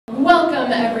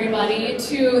Welcome everybody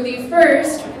to the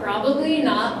first, probably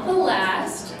not the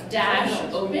last, Dash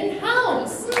Open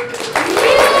House.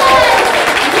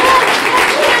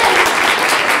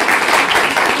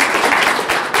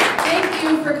 Thank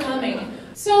you for coming.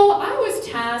 So I was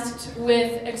tasked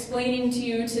with explaining to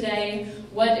you today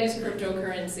what is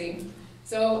cryptocurrency.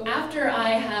 So after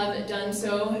I have done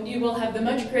so, you will have the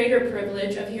much greater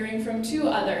privilege of hearing from two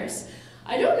others.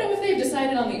 I don't know if they've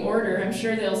decided on the order. I'm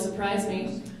sure they'll surprise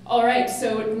me. All right,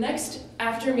 so next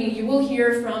after me, you will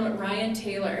hear from Ryan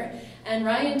Taylor. And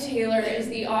Ryan Taylor is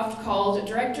the oft-called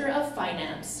Director of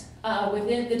Finance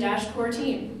within the Dash Core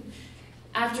team.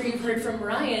 After you've heard from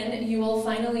Ryan, you will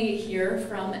finally hear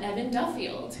from Evan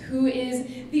Duffield, who is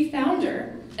the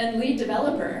founder and lead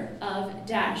developer of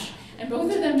Dash. And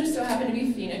both of them just so happen to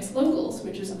be Phoenix locals,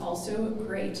 which is also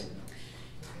great.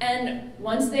 And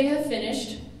once they have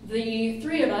finished, the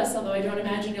three of us, although I don't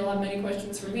imagine you'll have many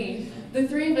questions for me, the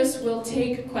three of us will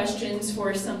take questions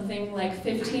for something like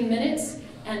 15 minutes,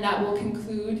 and that will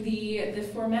conclude the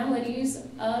formalities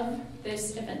of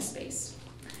this event space.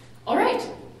 All right,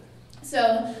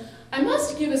 so I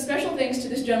must give a special thanks to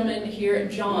this gentleman here,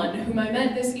 John, whom I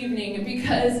met this evening,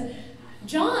 because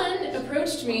John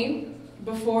approached me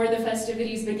before the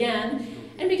festivities began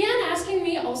and began asking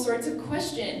me all sorts of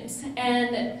questions.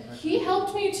 And he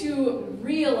helped me to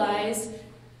realize,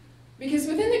 because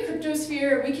within the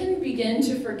cryptosphere, we can begin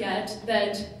to forget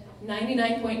that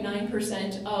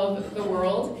 99.9% of the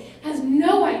world has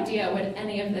no idea what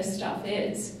any of this stuff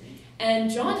is. And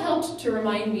John helped to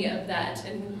remind me of that.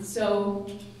 And so,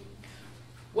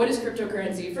 what is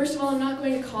cryptocurrency? First of all, I'm not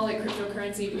going to call it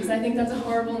cryptocurrency because I think that's a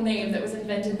horrible name that was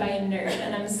invented by a nerd,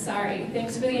 and I'm sorry.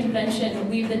 Thanks for the invention,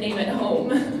 leave the name at home.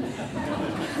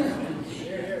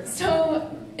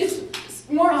 So, it's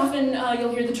more often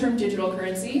you'll hear the term digital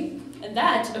currency, and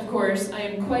that, of course, I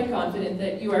am quite confident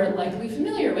that you are likely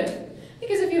familiar with.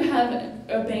 Because if you have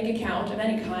a bank account of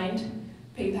any kind,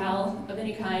 PayPal of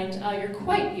any kind, you're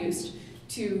quite used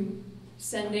to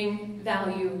sending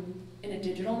value in a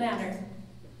digital manner.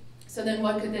 So then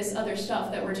what could this other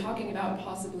stuff that we're talking about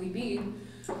possibly be?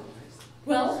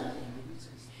 Well,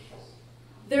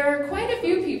 there are quite a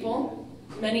few people,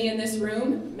 many in this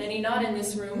room, many not in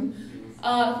this room,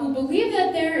 who believe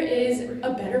that there is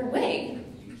a better way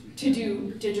to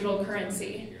do digital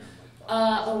currency.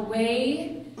 A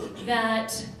way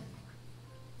that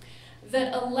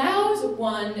allows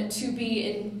one to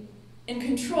be in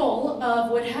control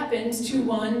of what happens to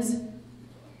one's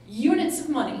units of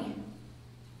money.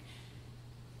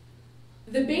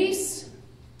 The base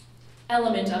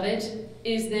element of it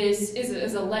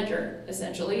is a ledger,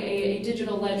 essentially, a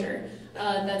digital ledger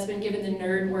that's been given the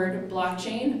nerd word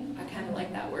blockchain. I kind of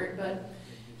like that word, but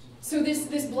so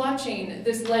this blockchain,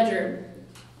 this ledger,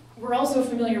 we're also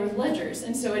familiar with ledgers,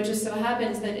 and so it just so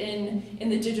happens that in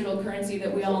the digital currency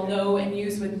that we all know and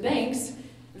use with banks,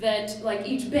 that like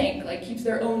each bank keeps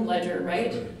their own ledger,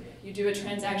 right? You do a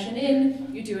transaction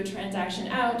in, you do a transaction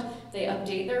out, they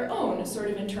update their own sort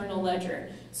of internal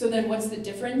ledger. So then what's the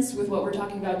difference with what we're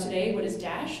talking about today? What is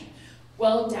Dash?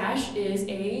 Well, Dash is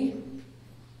a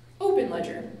open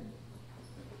ledger.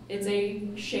 It's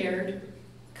a shared,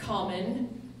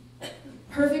 common,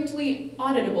 perfectly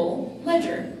auditable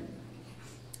ledger.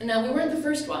 And now, we weren't the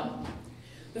first one.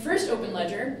 The first open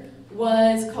ledger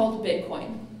was called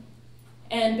Bitcoin.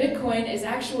 And Bitcoin is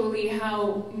actually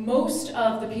how most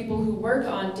of the people who work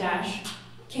on Dash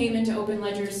came into open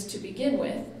ledgers to begin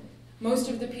with. Most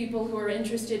of the people who are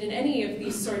interested in any of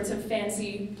these sorts of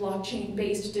fancy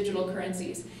blockchain-based digital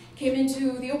currencies came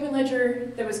into the open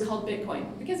ledger that was called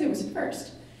Bitcoin because it was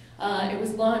first. It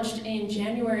was launched in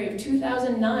January of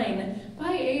 2009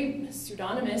 by a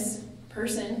pseudonymous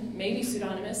person, maybe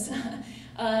pseudonymous,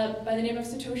 by the name of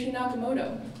Satoshi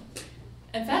Nakamoto.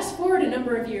 And fast forward a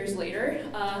number of years later,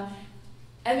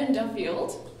 Evan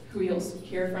Duffield, who you'll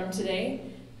hear from today,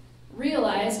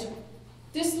 realized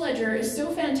this ledger is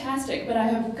so fantastic, but I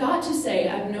have got to say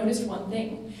I've noticed one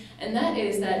thing, and that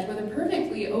is that with a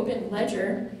perfectly open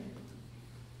ledger,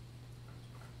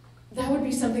 that would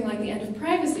be something like the end of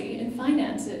privacy in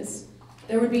finances.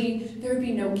 There would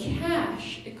be no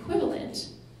cash equivalent.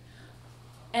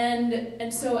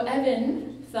 And so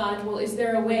Evan thought, well, is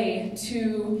there a way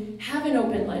to have an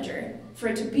open ledger, for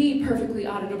it to be perfectly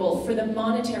auditable, for the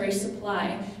monetary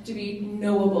supply to be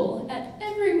knowable at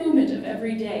every moment of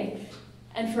every day,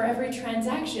 and for every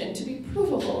transaction to be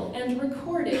provable and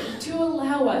recorded to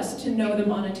allow us to know the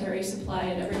monetary supply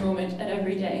at every moment, at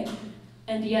every day,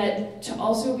 and yet to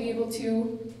also be able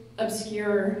to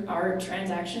obscure our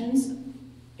transactions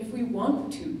if we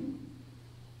want to.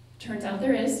 Turns out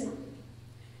there is.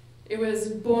 It was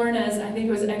born as, I think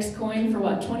it was Xcoin for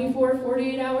what, 24,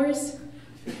 48 hours?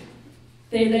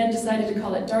 They then decided to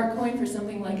call it Darkcoin for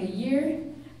something like a year.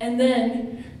 And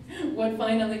then, what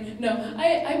finally, no,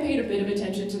 I paid a bit of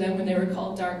attention to them when they were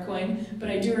called Darkcoin, but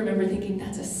I do remember thinking,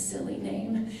 that's a silly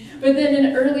name. But then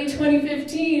in early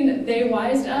 2015, they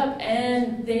wised up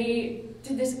and they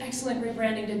did this excellent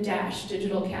rebranding to Dash,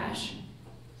 Digital Cash.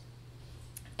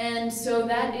 And so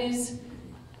that is,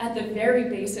 at the very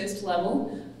basest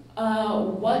level,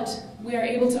 what we are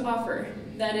able to offer.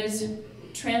 That is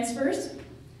transfers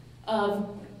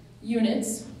of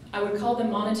units. I would call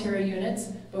them monetary units,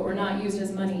 but we're not used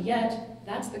as money yet.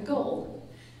 That's the goal.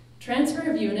 Transfer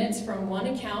of units from one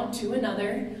account to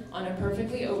another on a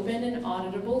perfectly open and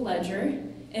auditable ledger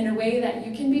in a way that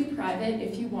you can be private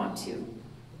if you want to.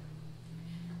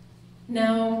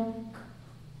 Now,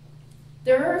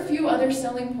 there are a few other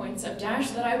selling points of Dash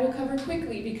that I will cover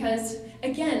quickly because,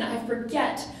 again, I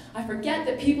forget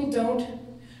that people don't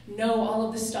know all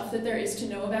of the stuff that there is to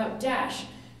know about Dash.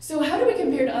 So how do we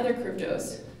compare to other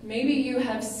cryptos? Maybe you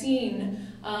have seen,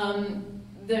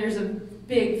 there's a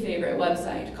big favorite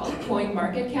website called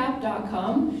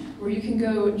coinmarketcap.com where you can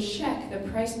go check the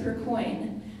price per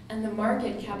coin and the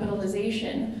market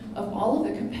capitalization of all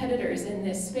of the competitors in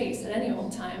this space at any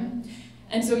old time.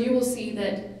 And so you will see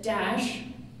that Dash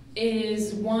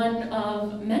is one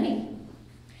of many.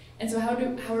 And so how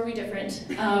are we different?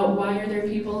 Why are there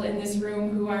people in this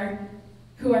room who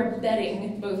are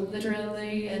betting, both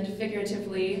literally and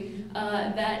figuratively,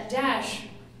 that Dash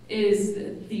is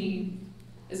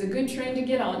a good train to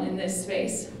get on in this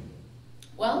space?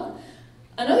 Well,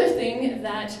 another thing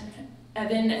that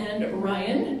Evan and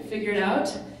Ryan figured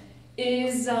out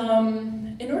is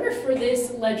in order for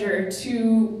this ledger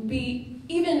to be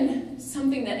even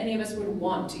something that any of us would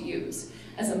want to use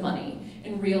as a money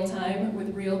in real time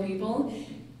with real people,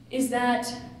 is that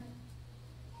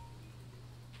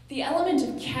the element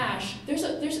of cash,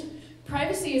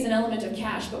 privacy is an element of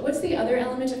cash, but what's the other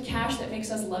element of cash that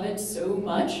makes us love it so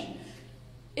much?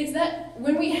 It's that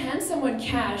when we hand someone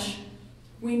cash,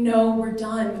 we know we're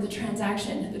done with the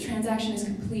transaction. The transaction is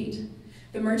complete.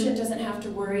 The merchant doesn't have to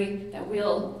worry that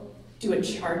we'll do a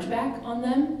chargeback on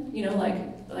them, you know, like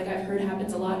I've heard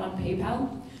happens a lot on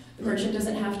PayPal. The merchant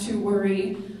doesn't have to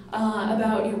worry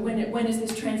about, you know, when is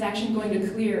this transaction going to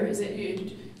clear? Is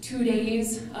it 2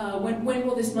 days? When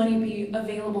will this money be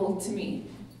available to me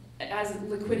as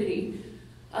liquidity?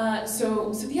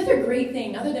 So the other great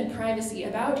thing, other than privacy,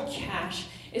 about cash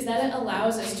is that it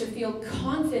allows us to feel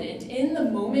confident in the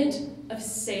moment of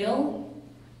sale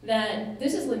that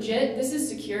this is legit, this is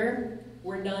secure,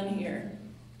 we're done here.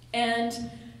 And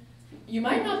you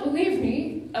might not believe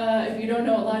me if you don't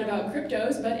know a lot about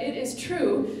cryptos, but it is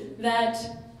true that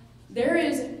there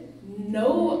is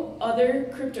no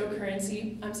other digital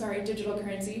currency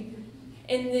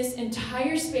in this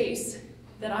entire space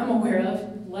that I'm aware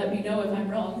of, let me know if I'm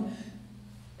wrong,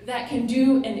 that can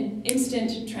do an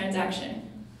instant transaction.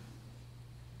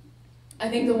 I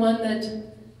think the one that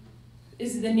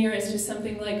is the nearest is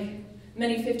something like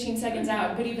many 15 seconds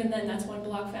out, but even then that's one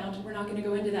block found. We're not going to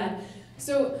go into that.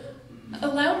 So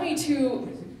allow me to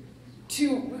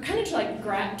kind of like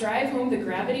drive home the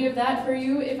gravity of that for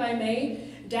you, if I may.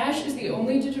 Dash is the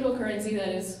only digital currency that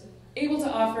is able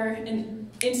to offer an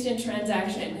instant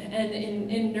transaction. And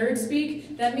in nerd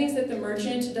speak, that means that the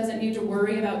merchant doesn't need to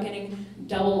worry about getting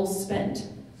double spent.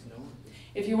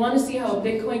 If you want to see how a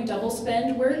Bitcoin double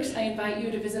spend works, I invite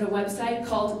you to visit a website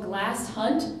called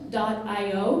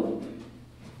glasshunt.io.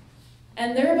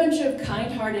 And they're a bunch of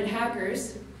kind-hearted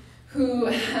hackers who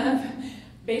have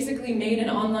basically made an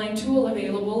online tool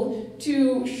available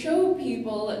to show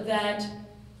people that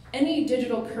any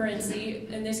digital currency,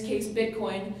 in this case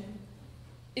Bitcoin,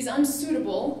 is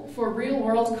unsuitable for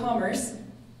real-world commerce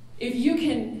if you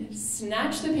can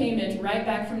snatch the payment right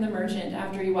back from the merchant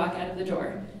after you walk out of the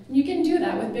door. And you can do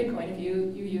that with Bitcoin if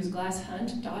you use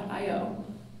glasshunt.io.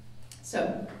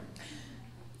 So,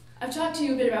 I've talked to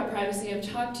you a bit about privacy, I've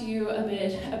talked to you a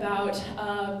bit about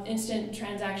instant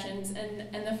transactions,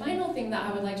 and the final thing that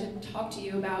I would like to talk to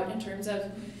you about in terms of,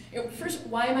 you know, first,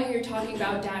 why am I here talking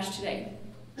about Dash today,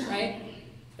 right?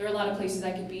 There are a lot of places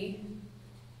I could be.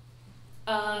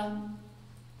 And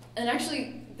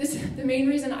actually, the main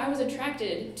reason I was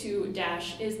attracted to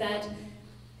Dash is that,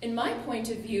 in my point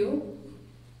of view,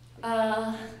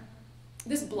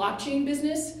 this blockchain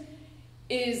business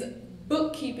is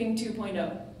bookkeeping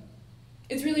 2.0.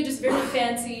 It's really just very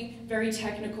fancy, very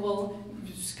technical,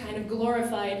 just kind of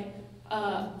glorified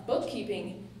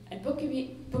bookkeeping. And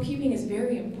bookkeeping is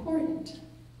very important.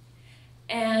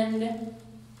 And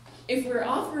if we're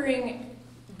offering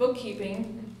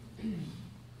bookkeeping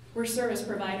We're service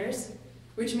providers,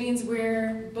 which means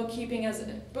we're bookkeeping as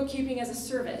a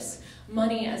service,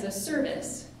 money as a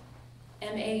service,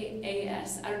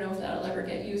 MAAS. I don't know if that'll ever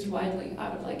get used widely. I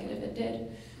would like it if it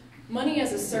did. Money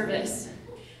as a service.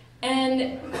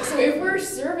 And so if we're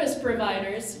service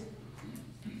providers,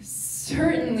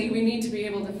 certainly we need to be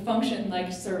able to function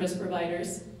like service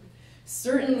providers.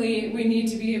 Certainly we need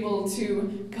to be able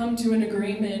to come to an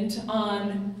agreement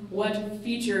on what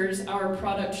features our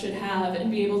product should have and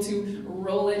be able to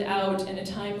roll it out in a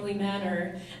timely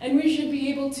manner. And we should be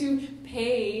able to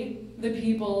pay the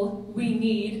people we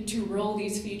need to roll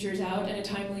these features out in a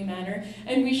timely manner.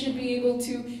 And we should be able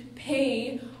to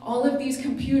pay all of these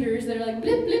computers that are like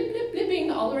blip, blip, blip,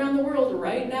 blipping all around the world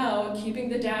right now, keeping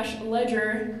the Dash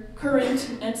ledger current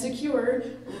and secure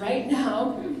right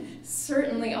now.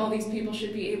 Certainly all these people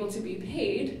should be able to be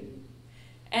paid.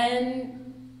 And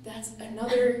that's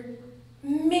another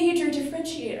major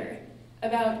differentiator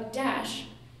about Dash,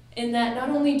 in that not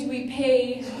only do we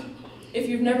pay, if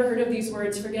you've never heard of these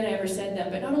words, forget I ever said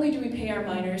them, but not only do we pay our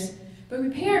miners, but we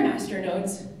pay our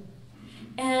masternodes.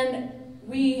 And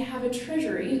we have a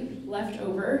treasury left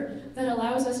over that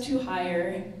allows us to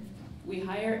we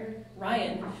hire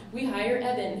Ryan, we hire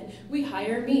Evan, we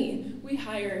hire me, we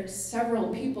hire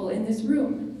several people in this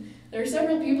room. There are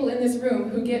several people in this room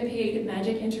who get paid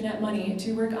magic internet money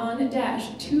to work on Dash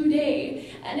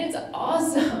today, and it's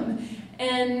awesome.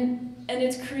 And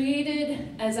it's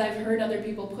created, as I've heard other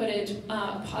people put it,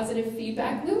 a positive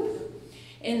feedback loop,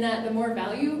 in that the more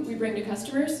value we bring to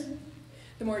customers,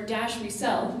 the more Dash we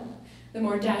sell. The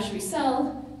more Dash we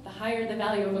sell, the higher the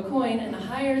value of a coin, and the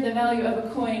higher the value of a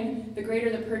coin, the greater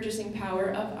the purchasing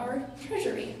power of our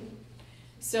treasury.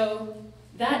 So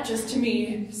that just to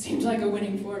me seemed like a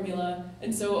winning formula.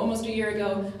 And so almost a year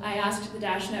ago, I asked the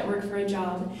Dash Network for a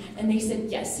job, and they said,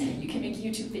 yes, you can make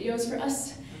YouTube videos for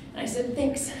us. And I said,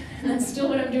 thanks. And that's still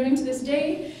what I'm doing to this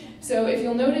day. So if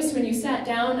you'll notice, when you sat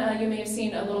down, you may have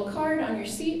seen a little card on your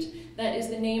seat. That is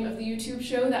the name of the YouTube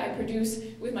show that I produce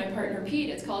with my partner Pete.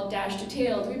 It's called Dash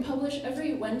Detailed. We publish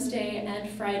every Wednesday and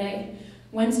Friday.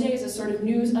 Wednesday is a sort of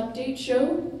news update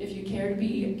show, if you care to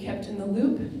be kept in the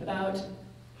loop about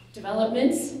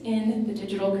developments in the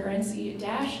digital currency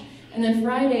Dash. And then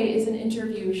Friday is an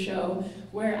interview show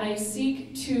where I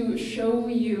seek to show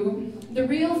you the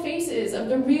real faces of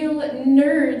the real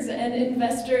nerds and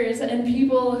investors and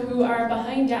people who are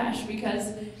behind Dash,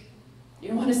 because you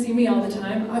don't want to see me all the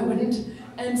time. I wouldn't.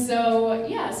 And so,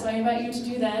 yeah, so I invite you to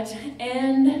do that.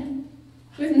 And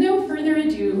with no further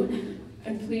ado,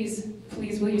 and please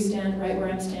will you stand right where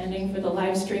I'm standing for the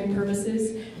live stream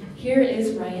purposes, here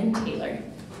is Ryan Taylor.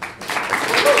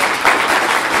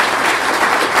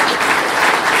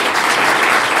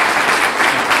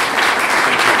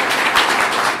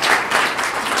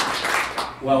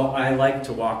 Well, I like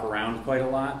to walk around quite a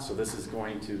lot, so this is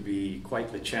going to be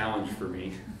quite the challenge for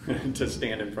me to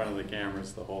stand in front of the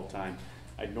cameras the whole time.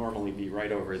 I'd normally be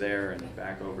right over there and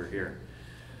back over here.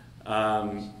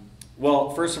 Well,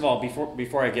 first of all,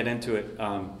 before I get into it,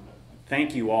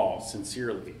 thank you all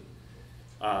sincerely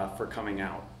for coming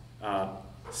out.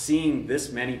 Seeing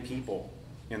this many people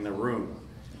in the room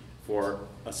for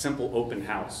a simple open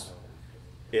house,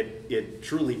 it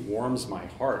truly warms my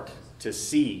heart to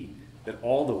see that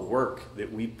all the work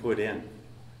that we put in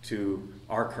to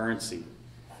our currency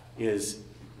is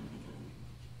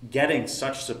getting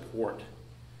such support.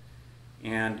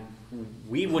 And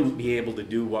we wouldn't be able to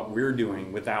do what we're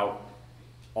doing without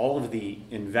all of the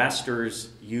investors,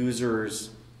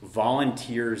 users,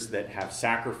 volunteers that have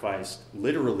sacrificed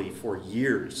literally for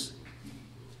years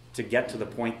to get to the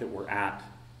point that we're at,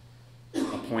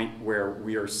 a point where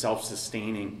we are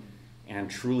self-sustaining and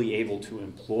truly able to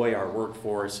employ our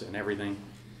workforce and everything.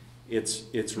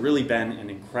 It's really been an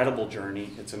incredible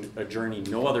journey. It's a journey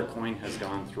no other coin has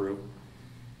gone through.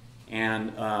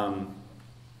 And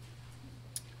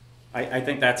I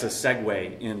think that's a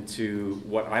segue into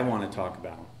what I want to talk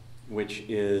about, which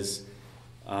is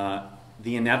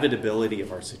the inevitability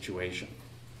of our situation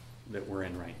that we're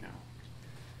in right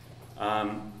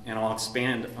now. And I'll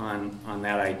expand on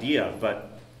that idea,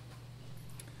 but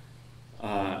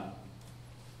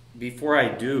before I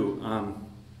do,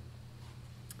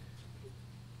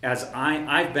 as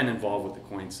I've been involved with the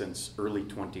coin since early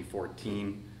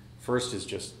 2014, first as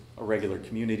just a regular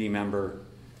community member,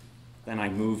 then I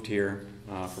moved here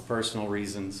for personal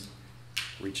reasons,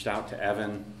 reached out to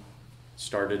Evan,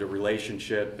 started a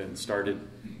relationship, and started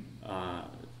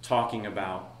talking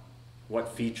about what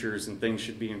features and things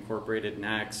should be incorporated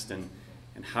next, and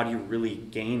how do you really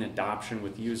gain adoption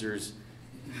with users,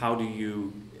 how do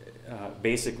you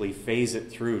basically phase it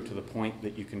through to the point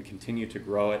that you can continue to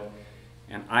grow it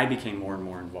and I became more and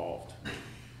more involved.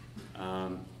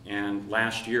 And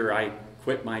last year I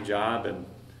quit my job and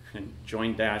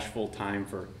joined Dash full-time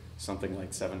for something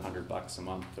like $700 a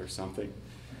month or something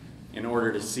in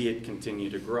order to see it continue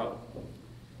to grow.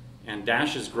 And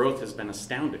Dash's growth has been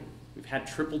astounding. We've had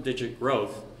triple-digit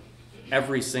growth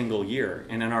every single year,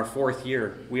 and in our 4th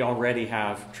year we already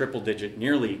have triple-digit,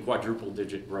 nearly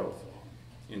quadruple-digit growth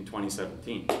in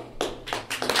 2017.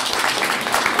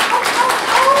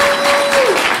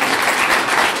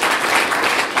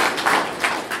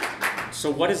 So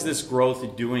what is this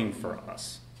growth doing for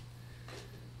us?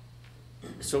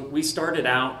 So we started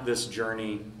out this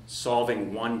journey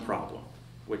solving one problem,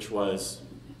 which was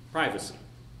privacy.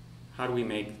 How do we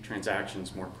make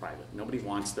transactions more private? Nobody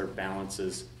wants their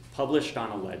balances published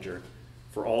on a ledger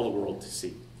for all the world to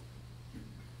see.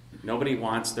 Nobody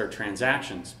wants their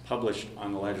transactions published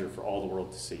on the ledger for all the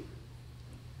world to see.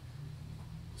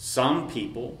 Some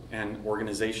people and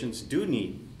organizations do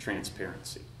need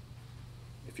transparency.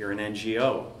 If you're an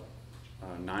NGO,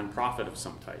 a nonprofit of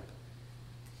some type,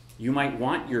 you might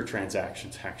want your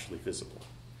transactions actually visible.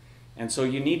 And so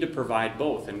you need to provide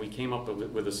both, and we came up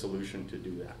with a solution to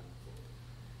do that.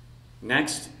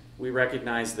 Next, we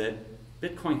recognize that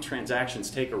Bitcoin transactions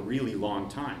take a really long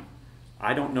time.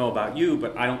 I don't know about you,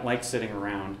 but I don't like sitting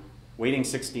around waiting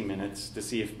 60 minutes to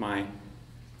see if my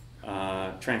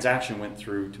transaction went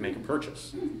through to make a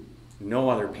purchase. No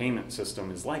other payment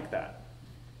system is like that.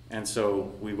 And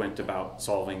so we went about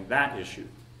solving that issue.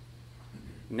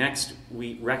 Next,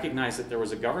 we recognized that there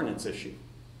was a governance issue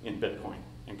in Bitcoin.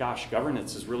 And gosh,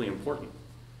 governance is really important.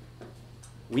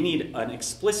 We need an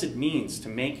explicit means to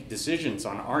make decisions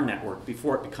on our network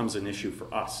before it becomes an issue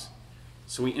for us.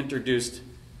 So we introduced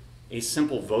a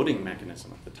simple voting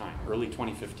mechanism at the time, early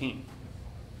 2015.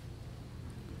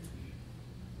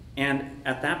 And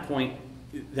at that point,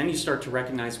 then you start to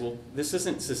recognize, well, this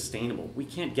isn't sustainable. We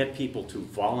can't get people to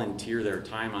volunteer their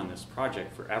time on this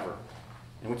project forever.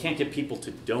 And we can't get people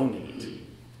to donate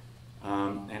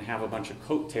and have a bunch of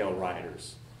coattail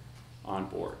riders on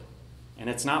board. And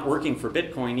it's not working for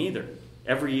Bitcoin either.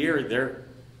 Every year, their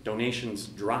donations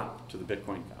drop to the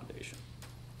Bitcoin Foundation.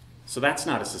 So that's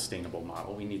not a sustainable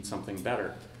model. We need something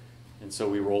better. And so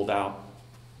we rolled out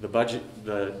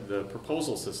the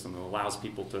proposal system that allows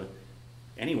people to,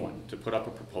 anyone, to put up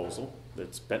a proposal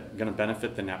that's going to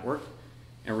benefit the network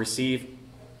and receive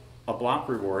a block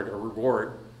reward, a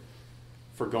reward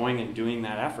for going and doing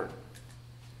that effort.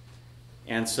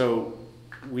 And so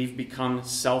we've become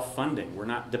self-funding. We're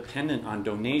not dependent on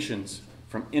donations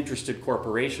from interested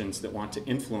corporations that want to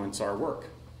influence our work.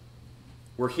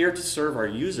 We're here to serve our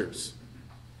users.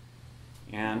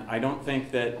 And I don't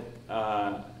think that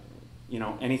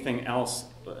anything else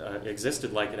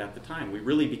existed like it at the time. We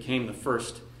really became the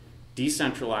first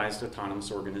decentralized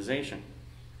autonomous organization.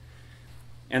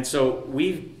 And so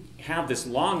we have this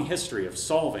long history of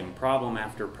solving problem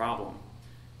after problem.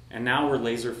 And now we're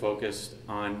laser focused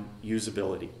on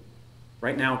usability.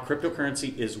 Right now,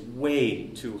 cryptocurrency is way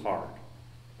too hard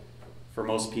for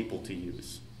most people to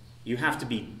use. You have to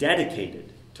be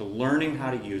dedicated to learning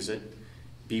how to use it,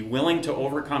 be willing to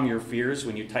overcome your fears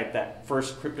when you type that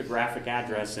first cryptographic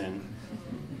address in,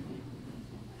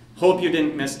 hope you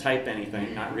didn't mistype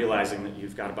anything, not realizing that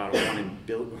you've got about a 1 in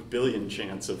a billion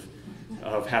chance of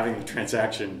having the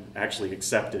transaction actually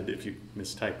accepted if you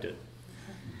mistyped it.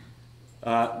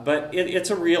 But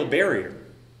it's a real barrier.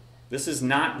 This is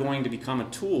not going to become a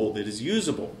tool that is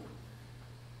usable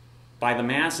by the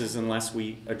masses unless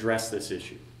we address this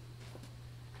issue.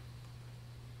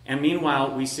 And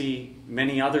meanwhile, we see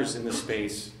many others in the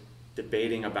space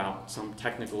debating about some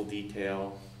technical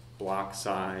detail, block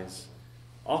size,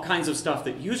 all kinds of stuff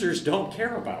that users don't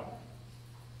care about.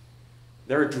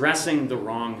 They're addressing the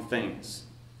wrong things.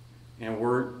 And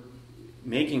we're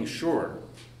making sure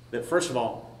that, first of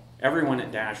all, everyone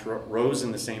at Dash rows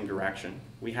in the same direction.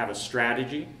 We have a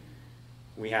strategy,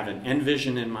 we have an end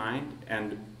vision in mind,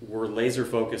 and we're laser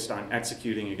focused on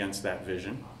executing against that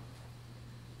vision.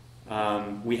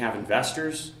 We have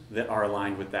investors that are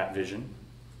aligned with that vision.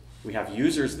 We have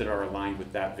users that are aligned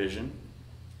with that vision.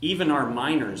 Even our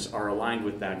miners are aligned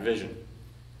with that vision.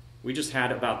 We just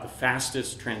had about the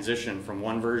fastest transition from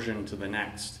one version to the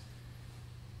next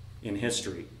in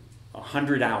history.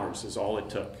 100 hours is all it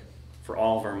took for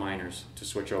all of our miners to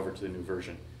switch over to the new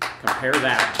version. Compare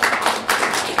that.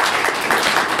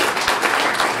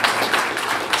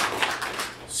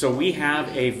 So we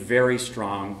have a very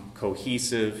strong,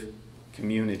 cohesive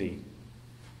community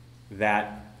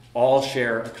that all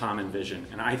share a common vision.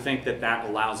 And I think that that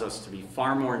allows us to be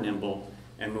far more nimble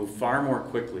and move far more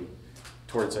quickly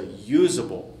towards a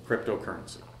usable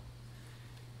cryptocurrency.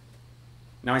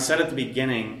 Now, I said at the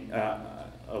beginning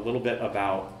a little bit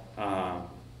about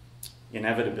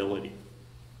inevitability.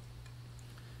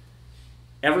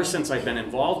 Ever since I've been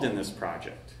involved in this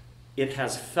project, it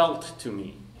has felt to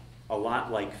me a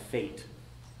lot like fate.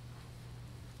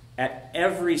 At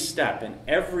every step and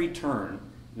every turn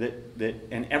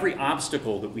and every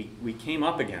obstacle that we came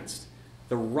up against,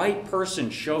 the right person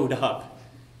showed up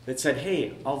that said,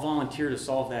 hey, I'll volunteer to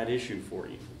solve that issue for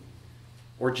you.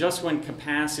 Or just when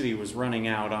capacity was running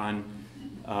out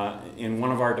in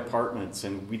one of our departments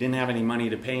and we didn't have any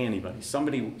money to pay anybody,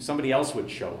 somebody else would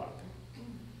show up.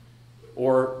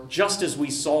 Or just as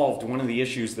we solved one of the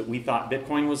issues that we thought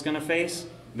Bitcoin was going to face,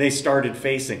 they started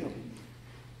facing them.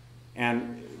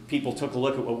 And people took a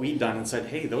look at what we'd done and said,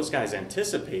 hey, those guys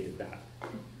anticipated that.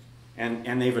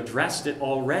 And they've addressed it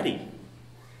already.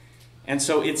 And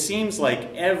so it seems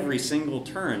like every single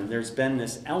turn there's been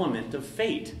this element of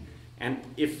fate. And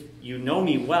if you know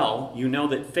me well, you know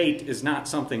that fate is not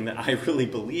something that I really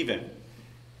believe in.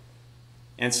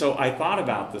 And so I thought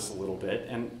about this a little bit,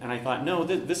 and I thought, no,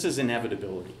 this is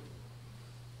inevitability.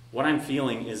 What I'm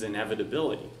feeling is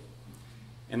inevitability.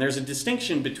 And there's a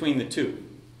distinction between the two.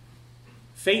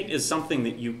 Fate is something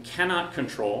that you cannot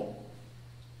control,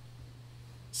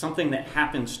 something that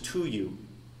happens to you.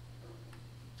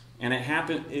 And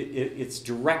it's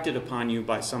directed upon you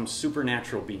by some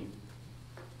supernatural being.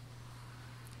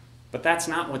 But that's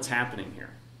not what's happening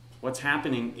here. What's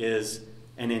happening is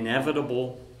an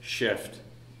inevitable shift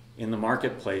in the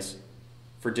marketplace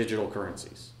for digital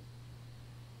currencies.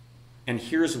 And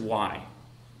here's why.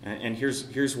 And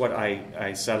here's what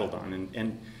I settled on.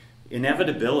 And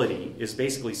inevitability is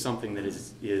basically something that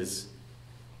is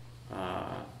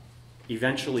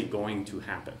eventually going to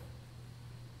happen.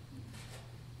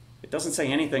 It doesn't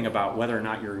say anything about whether or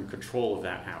not you're in control of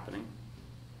that happening.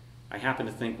 I happen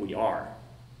to think we are.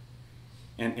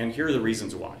 And here are the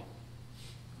reasons why.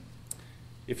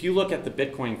 If you look at the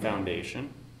Bitcoin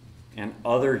Foundation and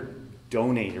other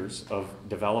donators of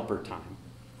developer time,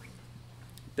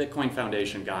 Bitcoin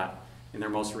Foundation got, in their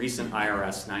most recent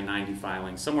IRS 990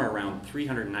 filing, somewhere around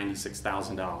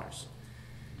 $396,000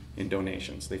 in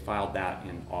donations. They filed that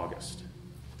in August.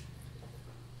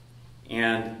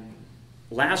 And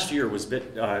last year was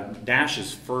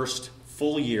Dash's first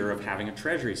full year of having a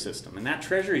treasury system. And that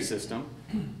treasury system,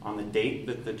 on the date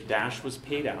that the Dash was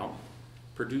paid out,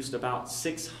 produced about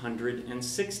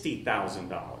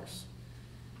 $660,000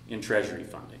 in treasury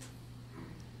funding.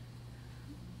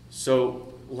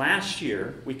 So last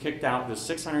year, we kicked out the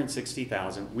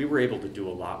 $660,000. We were able to do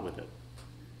a lot with it.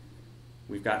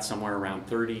 We've got somewhere around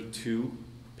 32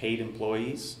 paid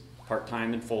employees,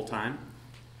 part-time and full-time.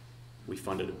 We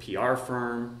funded a PR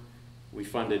firm. We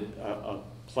funded a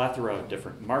plethora of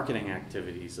different marketing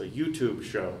activities, a YouTube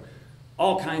show,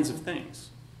 all kinds of things,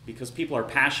 because people are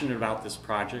passionate about this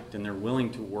project and they're willing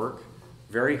to work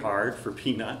very hard for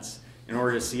peanuts in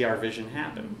order to see our vision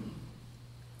happen.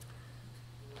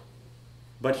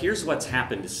 But here's what's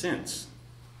happened since.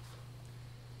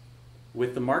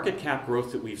 With the market cap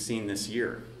growth that we've seen this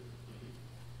year,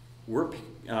 we're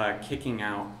kicking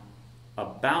out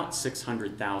about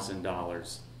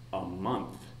 $600,000 a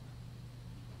month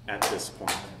at this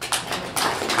point.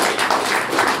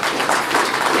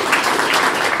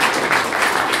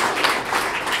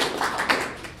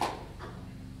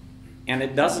 And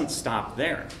it doesn't stop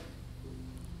there.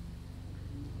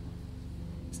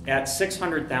 At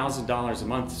 $600,000 a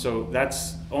month, so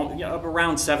that's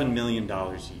around $7 million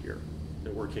a year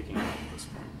that we're kicking out at this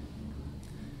point.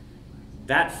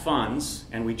 That funds,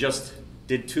 and we just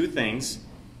did two things,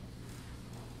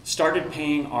 started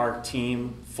paying our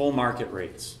team full market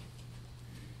rates.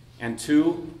 And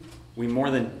two, we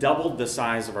more than doubled the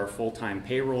size of our full-time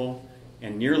payroll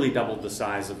and nearly doubled the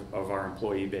size of our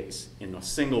employee base in a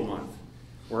single month.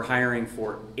 We're hiring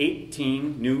for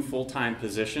 18 new full-time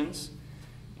positions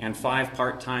and 5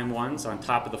 part-time ones on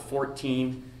top of the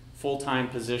 14 full-time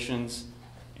positions,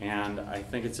 and I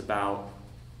think it's about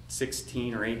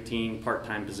 16 or 18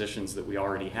 part-time positions that we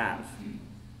already have.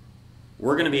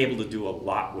 We're going to be able to do a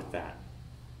lot with that.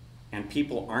 And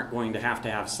people aren't going to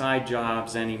have side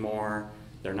jobs anymore.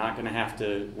 They're not going to have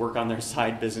to work on their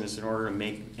side business in order to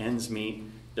make ends meet.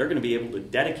 They're going to be able to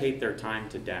dedicate their time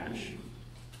to Dash.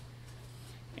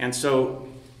 And so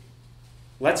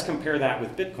let's compare that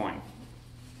with Bitcoin.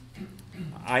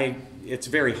 It's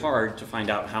very hard to find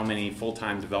out how many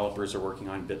full-time developers are working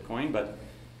on Bitcoin, but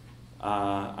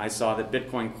I saw that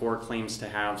Bitcoin Core claims to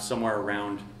have somewhere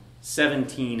around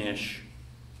 17-ish,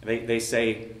 they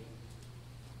say,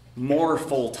 more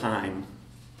full-time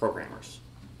programmers.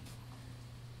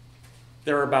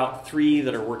 There are about 3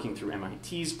 that are working through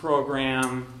MIT's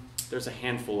program. There's a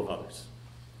handful of others.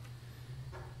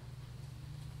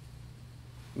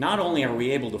 Not only are we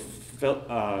able to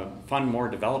fund more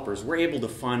developers, we're able to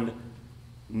fund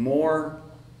more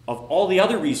of all the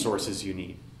other resources you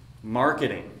need.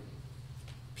 Marketing,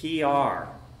 PR,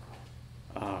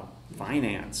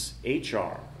 finance,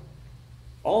 HR,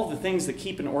 all of the things that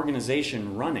keep an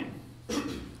organization running.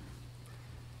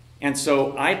 And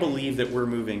so I believe that we're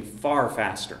moving far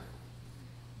faster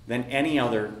than any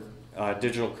other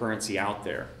digital currency out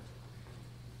there.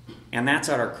 And that's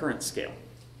at our current scale.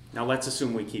 Now let's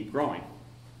assume we keep growing.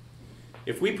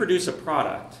 If we produce a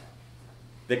product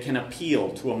that can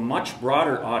appeal to a much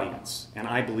broader audience, and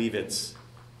I believe it's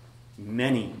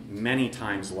many, many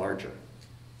times larger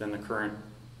than the current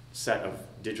set of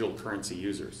digital currency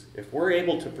users. If we're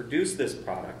able to produce this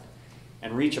product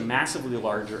and reach a massively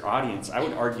larger audience, I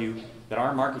would argue that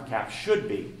our market cap should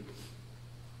be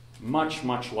much,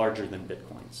 much larger than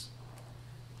Bitcoin's.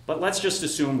 But let's just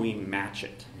assume we match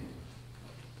it.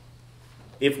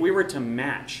 If we were to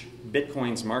match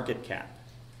Bitcoin's market cap,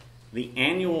 the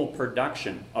annual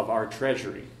production of our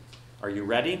treasury, are you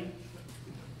ready?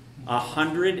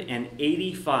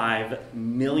 $185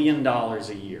 million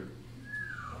a year.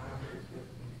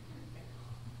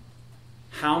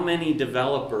 How many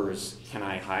developers can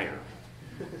I hire?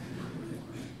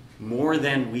 More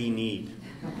than we need.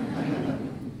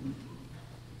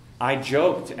 I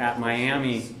joked at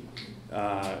Miami,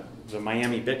 the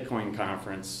Miami Bitcoin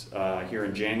conference here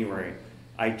in January,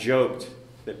 I joked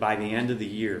that by the end of the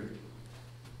year,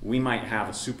 we might have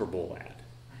a Super Bowl ad.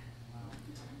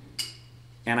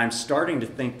 And I'm starting to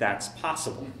think that's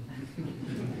possible.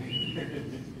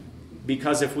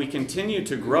 Because if we continue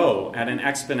to grow at an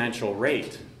exponential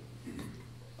rate,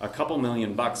 a couple $1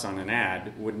 million on an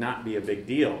ad would not be a big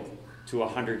deal to a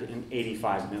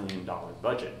 $185 million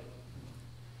budget.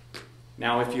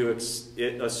 Now, if you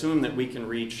assume that we can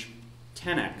reach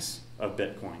 10x of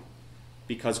Bitcoin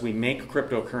because we make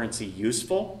cryptocurrency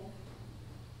useful,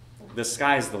 the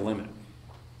sky's the limit.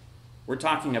 We're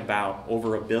talking about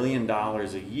over $1 billion a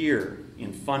year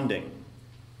in funding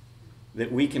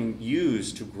that we can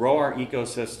use to grow our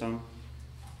ecosystem,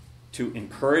 to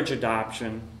encourage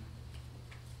adoption,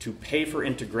 to pay for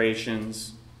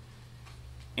integrations.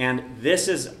 And this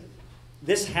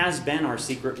has been our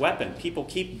secret weapon. People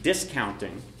keep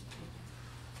discounting.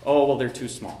 Oh, well, they're too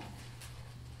small.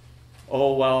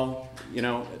 Oh, well, you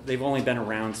know, they've only been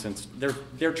around since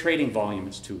their trading volume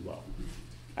is too low.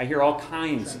 I hear all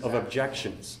kinds of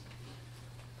objections.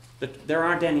 That there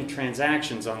aren't any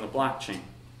transactions on the blockchain.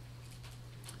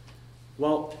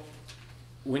 Well,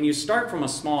 when you start from a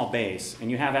small base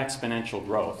and you have exponential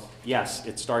growth, yes,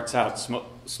 it starts out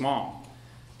small,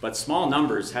 but small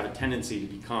numbers have a tendency to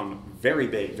become very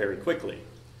big very quickly.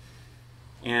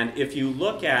 And if you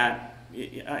look at,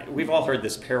 we've all heard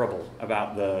this parable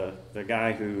about the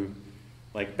guy who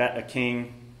like bet a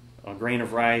king a grain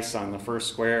of rice on the first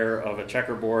square of a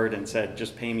checkerboard and said,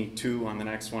 just pay me 2 on the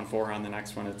next one, 4 on the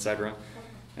next one, etc.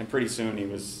 And pretty soon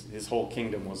his whole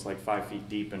kingdom was like 5 feet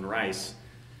deep in rice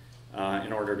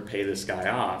in order to pay this guy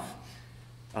off.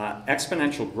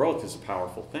 Exponential growth is a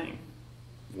powerful thing.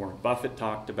 Warren Buffett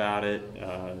talked about it.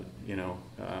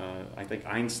 I think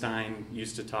Einstein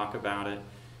used to talk about it.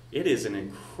 It is an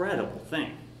incredible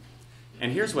thing.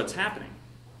 And here's what's happening.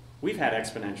 We've had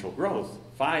exponential growth,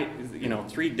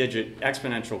 3-digit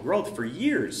exponential growth for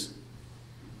years.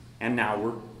 And now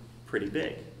we're pretty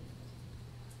big.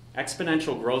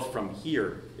 Exponential growth from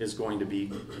here is going to be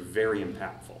very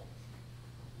impactful.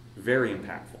 Very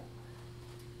impactful.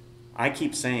 I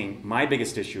keep saying my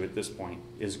biggest issue at this point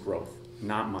is growth,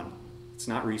 not money. It's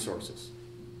not resources.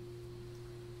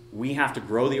 We have to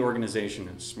grow the organization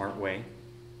in a smart way.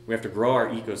 We have to grow our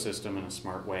ecosystem in a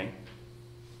smart way.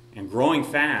 And growing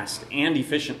fast and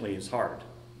efficiently is hard.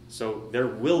 So there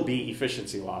will be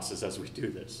efficiency losses as we do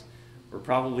this. We're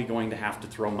probably going to have to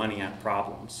throw money at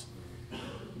problems.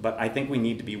 But I think we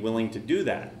need to be willing to do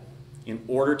that in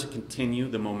order to continue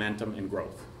the momentum and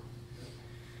growth.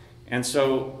 And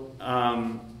so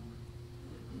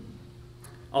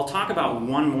I'll talk about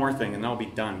one more thing and then I'll be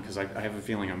done because I have a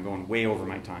feeling I'm going way over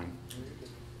my time.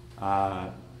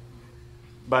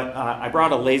 But I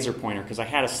brought a laser pointer because I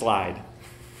had a slide.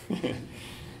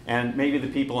 And maybe the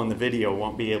people in the video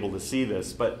won't be able to see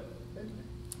this, but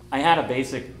I had a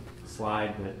basic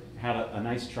slide that had a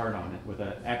nice chart on it with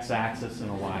an x-axis and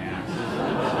a y-axis.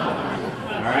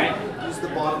 All right? Use the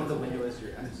bottom of the window as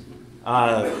your axis.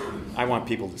 I want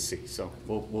people to see, so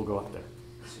we'll go up there.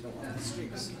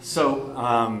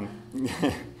 So,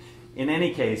 in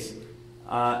any case,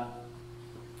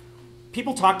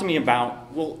 people talk to me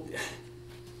about, well,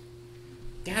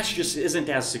 Dash just isn't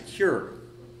as secure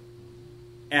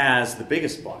as the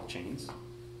biggest blockchains.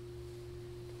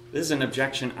 This is an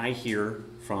objection I hear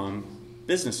from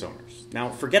business owners. Now,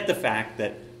 forget the fact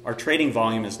that our trading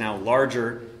volume is now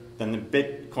larger than the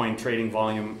Bitcoin trading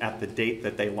volume at the date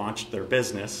that they launched their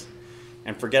business,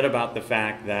 and forget about the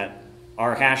fact that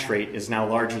our hash rate is now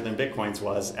larger than Bitcoin's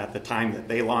was at the time that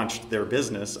they launched their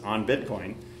business on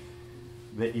Bitcoin,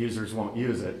 that users won't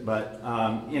use it. But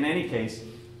in any case,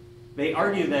 they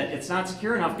argue that it's not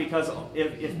secure enough because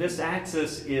if this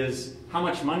axis is how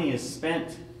much money is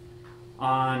spent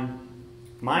on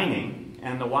mining,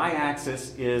 and the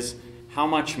y-axis is how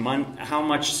much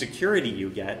security you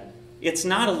get, it's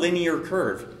not a linear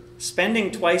curve.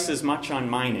 Spending twice as much on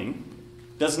mining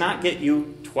does not get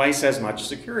you twice as much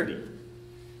security.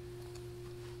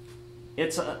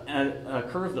 It's a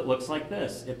curve that looks like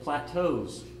this. It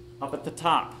plateaus up at the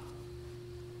top.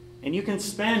 And you can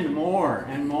spend more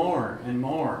and more and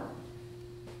more.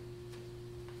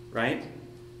 Right?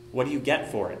 What do you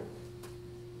get for it?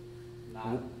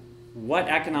 What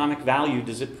economic value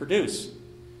does it produce?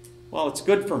 Well, it's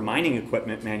good for mining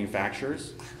equipment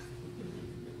manufacturers.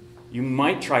 You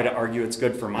might try to argue it's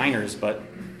good for miners, but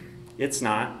it's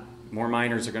not. More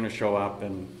miners are going to show up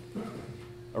and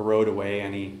erode away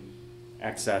any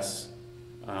excess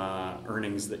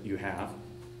earnings that you have.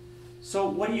 So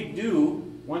what do you do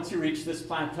once you reach this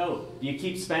plateau? Do you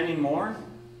keep spending more?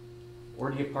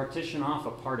 Or do you partition off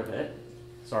a part of it?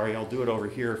 Sorry, I'll do it over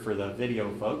here for the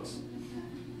video folks.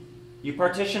 You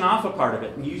partition off a part of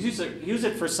it and you use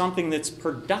it for something that's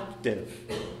productive.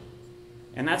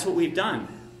 And that's what we've done.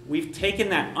 We've taken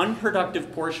that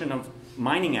unproductive portion of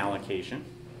mining allocation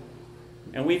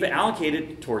and we've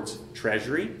allocated it towards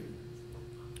treasury.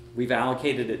 We've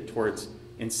allocated it towards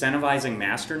incentivizing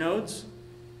masternodes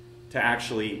to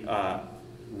actually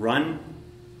run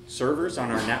servers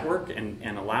on our network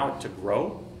and allow it to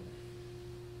grow.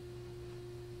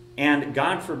 And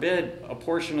God forbid, a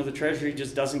portion of the treasury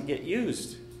just doesn't get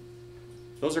used.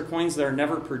 Those are coins that are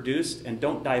never produced and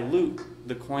don't dilute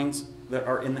the coins that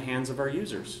are in the hands of our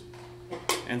users.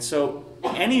 And so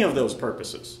any of those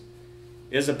purposes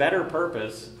is a better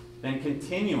purpose than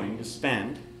continuing to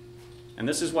spend, and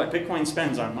this is what Bitcoin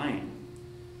spends on mining,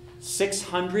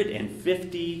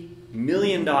 $650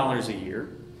 million a year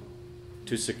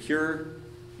to secure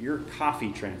your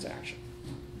coffee transaction.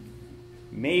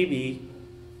 Maybe,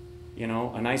 you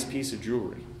know, a nice piece of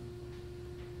jewelry.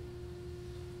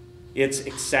 It's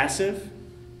excessive,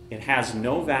 it has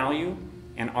no value,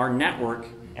 and our network,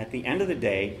 at the end of the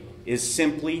day, is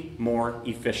simply more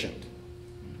efficient.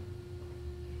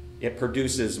 It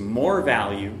produces more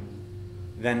value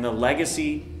than the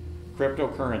legacy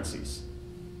cryptocurrencies.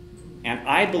 And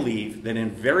I believe that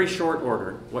in very short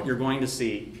order, what you're going to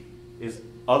see is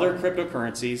other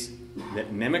cryptocurrencies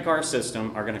that mimic our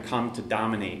system are going to come to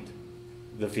dominate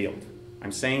the field.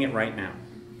 I'm saying it right now.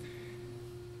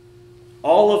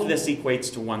 All of this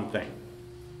equates to one thing.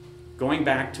 Going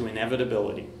back to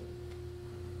inevitability.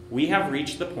 We have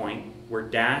reached the point where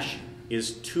Dash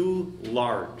is too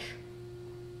large.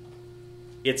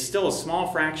 It's still a small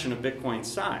fraction of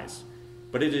Bitcoin's size,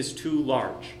 but it is too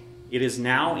large. It is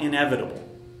now inevitable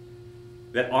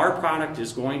that our product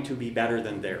is going to be better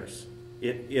than theirs.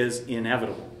 It is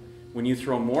inevitable. When you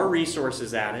throw more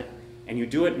resources at it, and you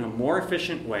do it in a more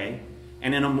efficient way,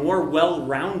 and in a more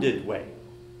well-rounded way.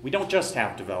 We don't just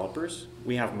have developers,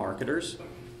 we have marketers,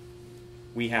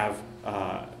 we have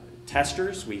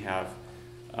testers, we have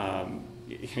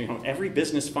every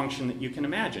business function that you can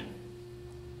imagine.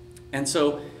 And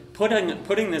so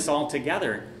putting this all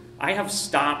together, I have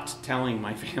stopped telling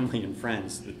my family and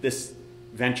friends that this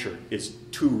venture is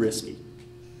too risky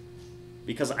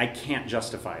because I can't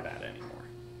justify that anymore.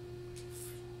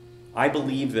 I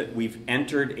believe that we've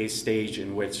entered a stage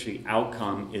in which the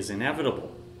outcome is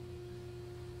inevitable.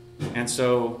 And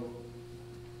so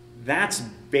that's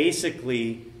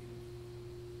basically,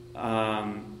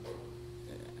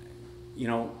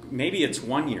 maybe it's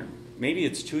 1 year, maybe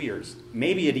it's 2 years,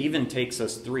 maybe it even takes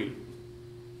us 3.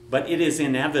 But it is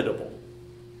inevitable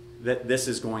that this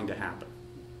is going to happen.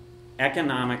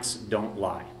 Economics don't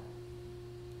lie.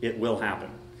 It will happen.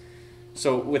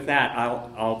 So with that,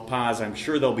 I'll pause. I'm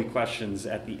sure there'll be questions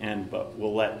at the end, but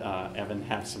we'll let Evan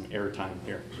have some airtime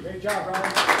here. Great job,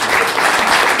 Brian.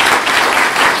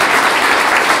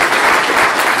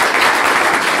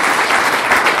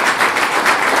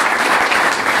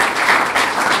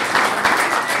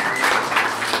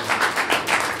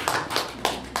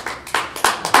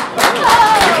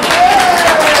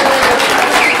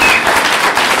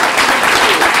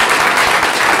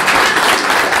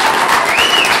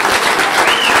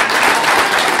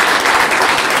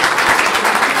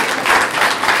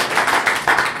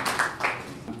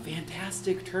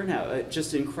 fantastic turnout,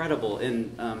 just incredible.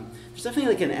 And there's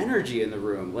definitely like an energy in the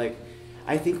room. Like,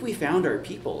 I think we found our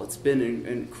people. It's been an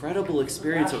incredible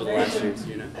experience over the last years,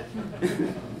 you know.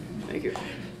 Thank you.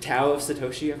 Tao of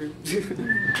Satoshi, everyone.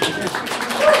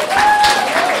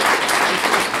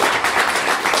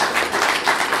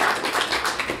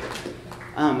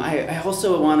 I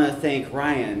also want to thank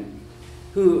Ryan,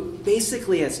 who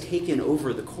basically has taken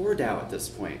over the core DAO at this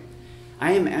point.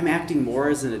 I'm acting more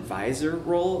as an advisor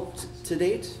role to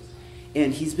date,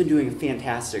 and he's been doing a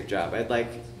fantastic job. I'd like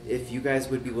if you guys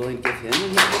would be willing to give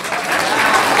him a hand.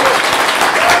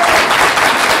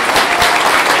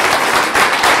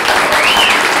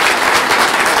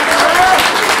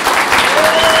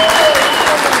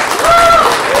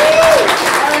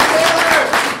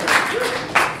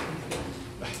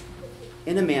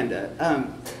 And Amanda,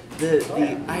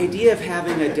 the idea of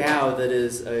having a DAO that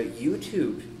is a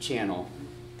YouTube channel,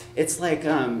 it's like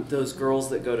those girls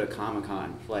that go to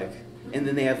Comic-Con, like, and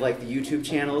then they have like the YouTube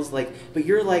channels, like, but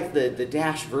you're like the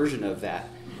Dash version of that.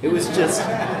 It was just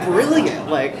brilliant,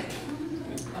 like.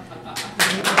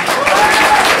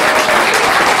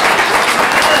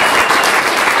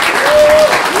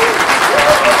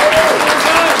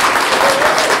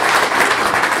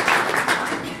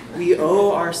 We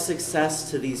owe our success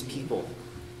to these people.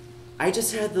 I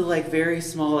just had the like very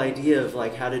small idea of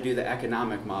like how to do the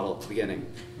economic model at the beginning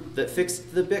that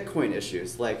fixed the Bitcoin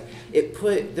issues. Like it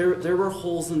put there were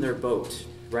holes in their boat,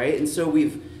 right? And so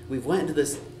we've went into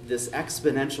this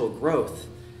exponential growth.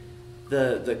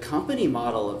 The company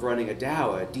model of running a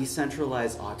DAO, a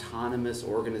decentralized autonomous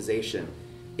organization,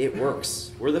 it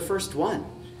works. We're the first one.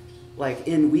 Like,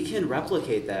 and we can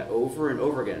replicate that over and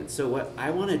over again. So what I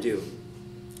want to do,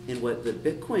 and what the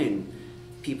Bitcoin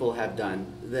people have done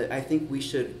that I think we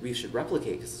should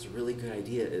replicate, because it's a really good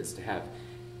idea, is to have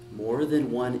more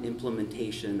than one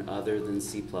implementation other than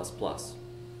C++.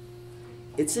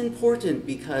 It's important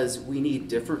because we need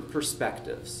different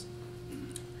perspectives.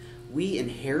 We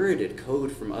inherited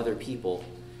code from other people,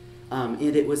 and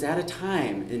it was at a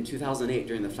time in 2008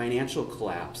 during the financial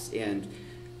collapse, and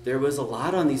there was a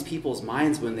lot on these people's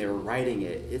minds when they were writing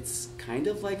it. It's kind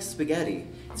of like spaghetti.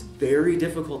 It's very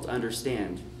difficult to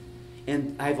understand.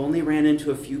 And I've only ran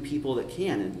into a few people that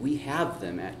can, and we have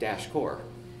them at Dash Core,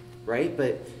 right?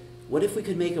 But what if we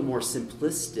could make a more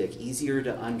simplistic, easier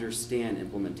to understand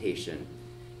implementation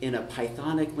in a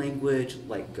Pythonic language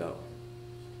like Go?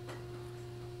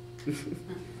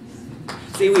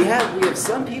 See, we have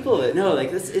some people that know,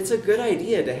 like, it's a good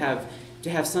idea to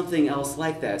have something else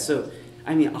like that. So,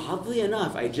 I mean, oddly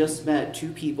enough, I just met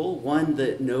two people, one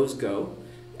that knows Go,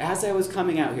 as I was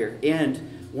coming out here, and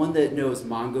one that knows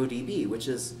MongoDB, which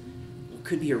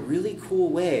could be a really cool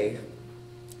way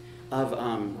of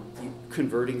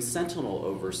converting Sentinel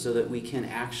over so that we can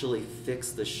actually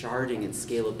fix the sharding and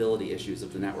scalability issues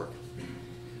of the network.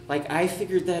 Like, I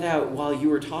figured that out while you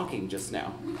were talking just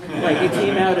now. Like, it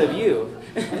came out of you.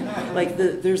 Like,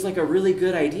 there's like a really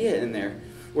good idea in there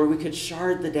where we could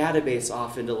shard the database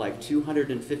off into like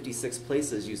 256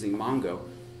 places using Mongo,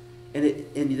 and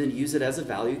then use it as a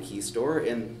value key store,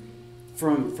 and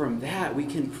from that we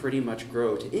can pretty much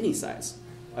grow to any size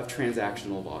of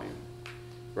transactional volume,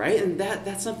 right? And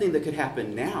that's something that could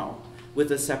happen now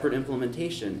with a separate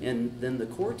implementation, and then the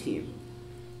core team,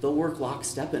 they'll work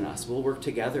lockstep in us. We'll work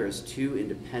together as two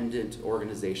independent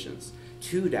organizations,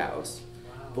 two DAOs,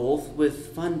 both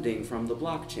with funding from the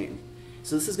blockchain.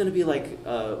 So this is going to be like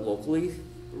a locally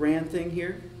ran thing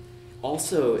here.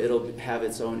 Also, it'll have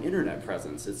its own internet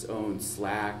presence, its own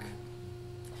Slack.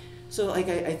 So like,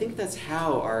 I think that's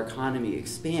how our economy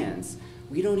expands.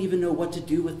 We don't even know what to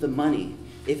do with the money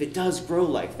if it does grow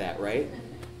like that, right?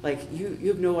 Like, you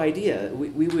have no idea.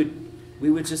 We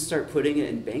would just start putting it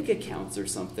in bank accounts or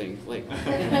something. Like what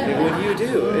do you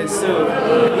do? And so,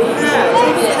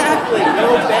 yeah, exactly.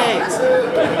 No banks.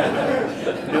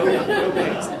 No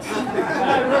banks.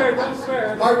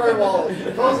 Hardware wallet.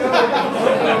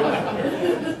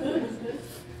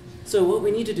 So what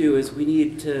we need to do is we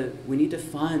need to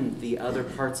fund the other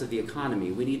parts of the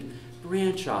economy. We need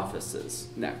branch offices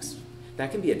next.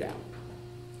 That can be a DAO.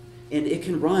 And it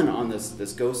can run on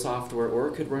this Go software, or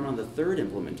it could run on the third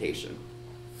implementation.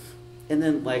 And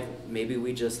then like maybe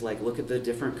we just like look at the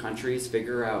different countries,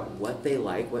 figure out what they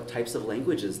like, what types of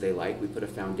languages they like. We put a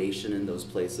foundation in those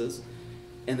places.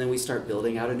 And then we start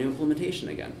building out a new implementation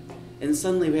again. And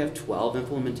suddenly we have 12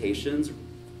 implementations,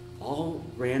 all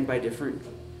ran by different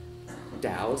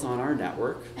DAOs on our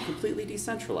network, completely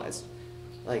decentralized.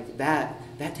 Like that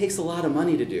takes a lot of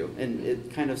money to do, and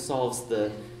it kind of solves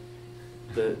the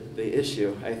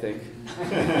issue, I think.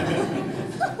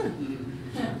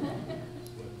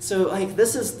 So like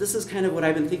this is kind of what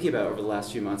I've been thinking about over the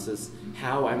last few months, is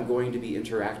how I'm going to be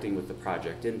interacting with the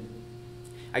project. And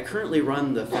I currently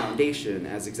run the foundation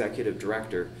as executive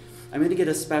director. I'm going to get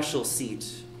a special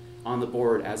seat on the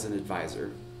board as an advisor.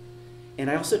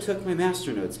 And I also took my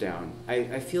master notes down.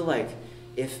 I feel like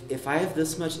if I have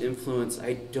this much influence,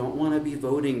 I don't want to be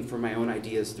voting for my own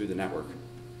ideas through the network.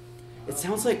 It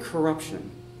sounds like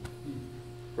corruption,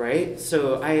 right?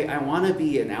 So I want to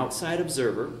be an outside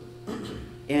observer,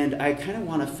 and I kind of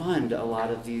want to fund a lot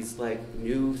of these like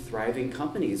new thriving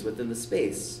companies within the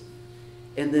space,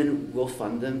 and then we'll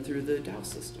fund them through the DAO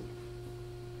system.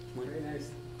 Very nice.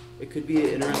 It could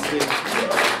be an interesting.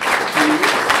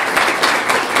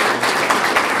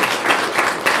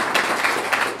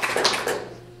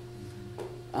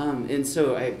 And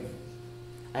so I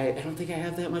don't think I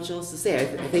have that much else to say. I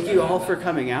thank you all for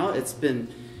coming out. It's been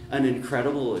an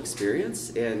incredible experience,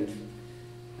 and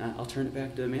I'll turn it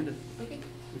back to Amanda. Okay.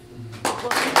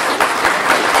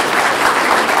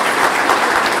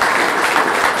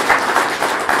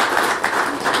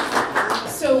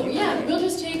 So yeah, we'll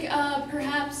just take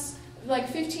perhaps like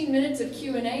 15 minutes of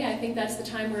Q&A. I think that's the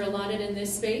time we're allotted in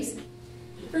this space.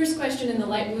 First question in the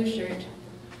light blue shirt.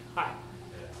 Hi.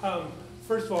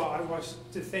 First of all, I want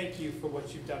to thank you for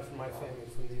what you've done for my family,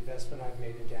 from the investment I've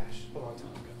made in Dash a long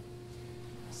time ago.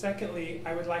 Secondly,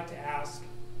 I would like to ask,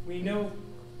 we know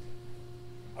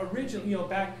originally,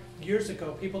 back years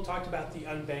ago, people talked about the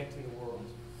unbanked in the world.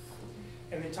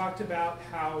 And they talked about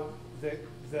how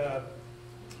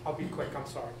I'll be quick, I'm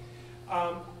sorry.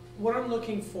 What I'm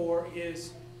looking for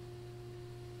is,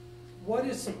 what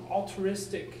is some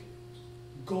altruistic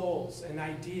goals and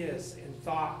ideas and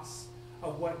thoughts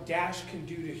of what Dash can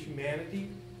do to humanity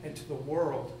and to the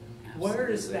world? Absolutely. Where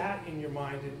is that in your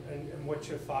mind, and what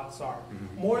your thoughts are?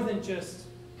 Mm-hmm. More than just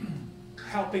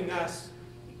helping us,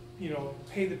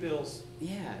 pay the bills.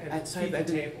 Yeah, and feed the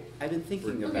table. I've been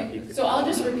thinking about Okay, so I'll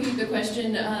just repeat the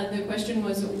question. The question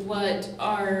was, what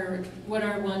are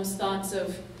one's thoughts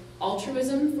of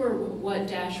altruism for what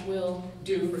Dash will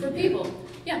do for people?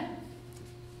 Yeah.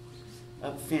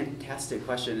 A fantastic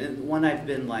question, and one I've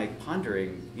been like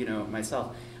pondering,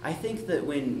 myself. I think that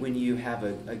when you have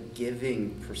a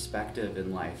giving perspective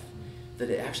in life,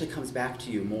 that it actually comes back to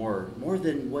you more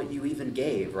than what you even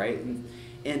gave, right?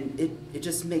 And it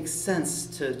just makes sense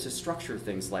to structure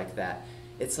things like that.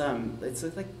 It's a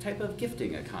like type of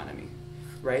gifting economy,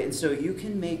 right? And so you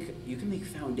can make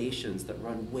foundations that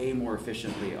run way more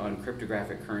efficiently on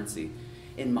cryptographic currency,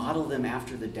 and model them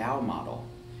after the DAO model.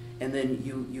 And then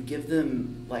you give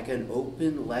them like an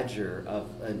open ledger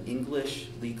of an English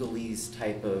legalese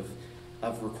type of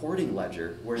recording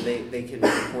ledger, where they can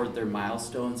record their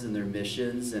milestones and their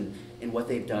missions and what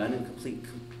they've done, and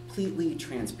completely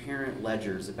transparent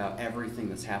ledgers about everything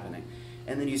that's happening.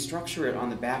 And then you structure it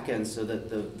on the back end so that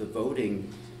the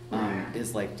voting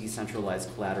is like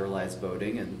decentralized, collateralized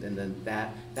voting, and then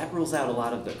that rules out a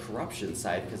lot of the corruption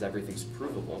side, because everything's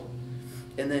provable.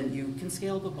 And then you can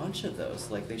scale up a bunch of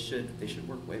those. Like they should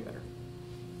work way better.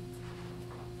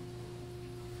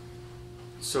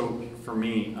 So for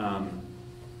me,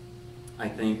 I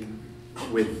think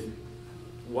with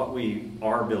what we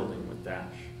are building with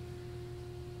Dash,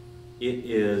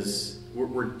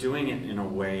 we're doing it in a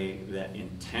way that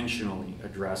intentionally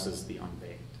addresses the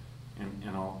unbanked.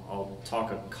 And I'll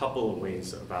talk a couple of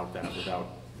ways about that without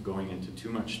going into too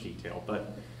much detail.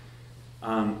 But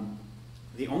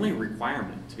the only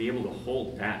requirement to be able to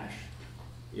hold Dash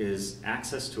is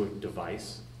access to a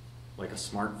device, like a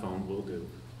smartphone will do,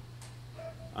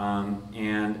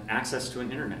 and access to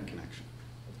an internet connection.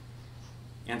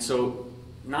 And so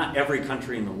not every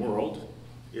country in the world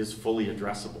is fully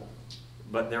addressable,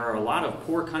 but there are a lot of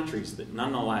poor countries that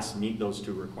nonetheless meet those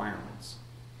two requirements.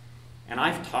 And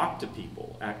I've talked to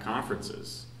people at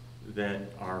conferences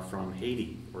that are from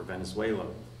Haiti or Venezuela,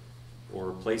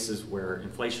 or places where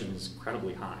inflation is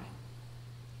incredibly high.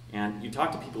 And you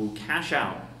talk to people who cash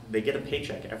out, they get a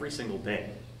paycheck every single day.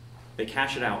 They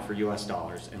cash it out for US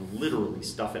dollars and literally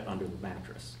stuff it under the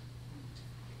mattress.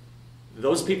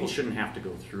 Those people shouldn't have to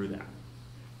go through that.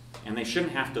 And they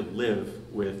shouldn't have to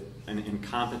live with an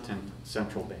incompetent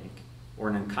central bank or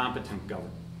an incompetent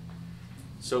government.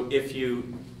 So if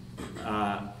you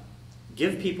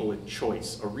give people a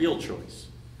choice, a real choice,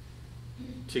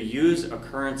 to use a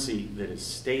currency that is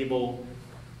stable,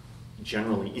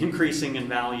 generally increasing in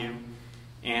value,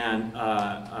 and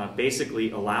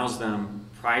basically allows them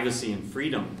privacy and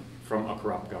freedom from a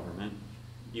corrupt government,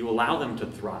 you allow them to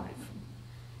thrive.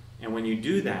 And when you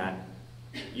do that,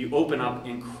 you open up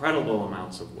incredible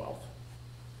amounts of wealth.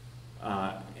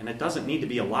 And it doesn't need to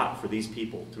be a lot for these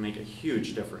people to make a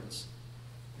huge difference.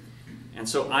 And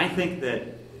so I think that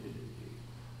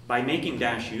by making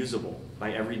Dash usable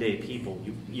by everyday people,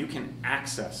 you can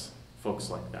access folks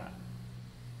like that.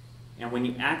 And when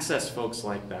you access folks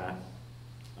like that,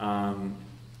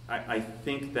 I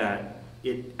think that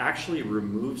it actually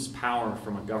removes power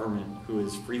from a government who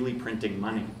is freely printing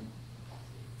money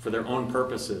for their own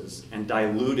purposes and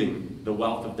diluting the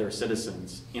wealth of their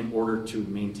citizens in order to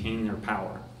maintain their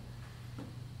power.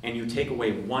 And you take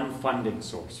away one funding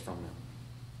source from them.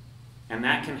 And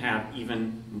that can have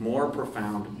even more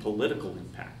profound political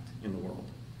impact in the world.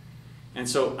 And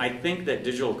so I think that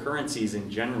digital currencies in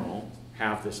general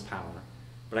have this power,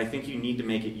 but I think you need to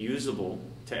make it usable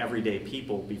to everyday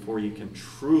people before you can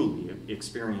truly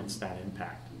experience that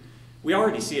impact. We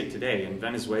already see it today. In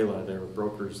Venezuela, there are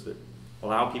brokers that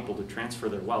allow people to transfer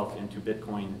their wealth into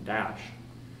Bitcoin and Dash.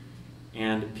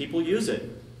 And people use it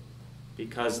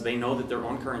because they know that their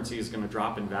own currency is going to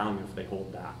drop in value if they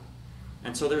hold that.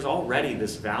 And so there's already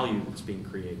this value that's being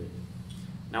created.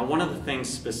 Now, one of the things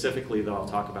specifically that I'll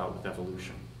talk about with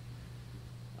evolution,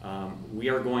 we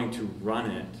are going to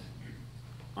run it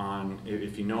on,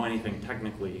 if you know anything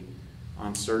technically,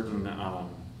 on certain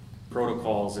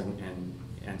protocols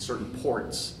and certain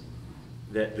ports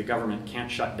that the government can't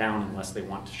shut down unless they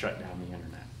want to shut down the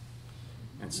internet.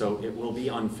 And so it will be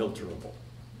unfilterable.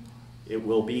 It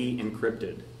will be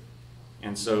encrypted.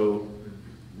 And so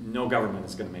no government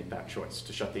is going to make that choice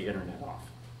to shut the internet off,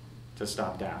 to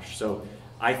stop Dash. So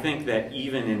I think that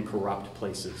even in corrupt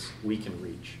places, we can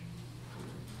reach.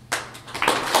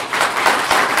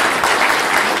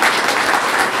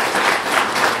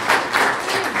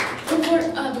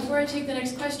 Before I take the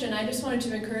next question, I just wanted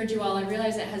to encourage you all. I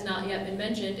realize it has not yet been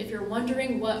mentioned. If you're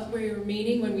wondering what we're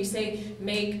meaning when we say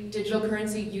make digital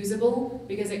currency usable,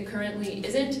 because it currently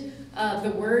isn't,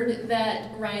 the word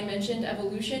that Ryan mentioned,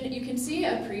 evolution, you can see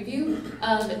a preview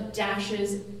of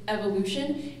Dash's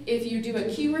evolution if you do a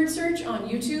keyword search on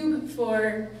YouTube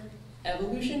for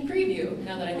evolution preview,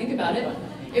 now that I think about it.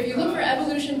 If you look for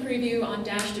evolution preview on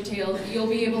Dash Detailed, you'll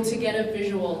be able to get a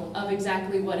visual of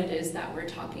exactly what it is that we're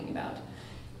talking about.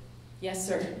 Yes,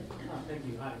 sir. Thank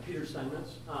you. Hi, Peter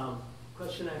Steinmetz.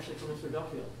 Question actually from Mr.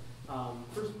 Duffield.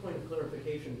 First point of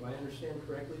clarification, do I understand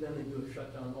correctly then that you have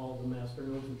shut down all the master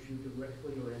nodes which you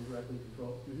directly or indirectly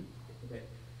control? Mm-hmm. Okay.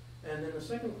 And then the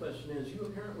second question is, you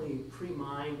apparently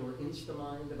pre-mined or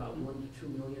insta-mined about 1 to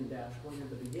 2 million Dash coin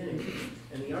at the beginning,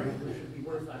 and the article should be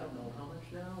worth, I don't know how much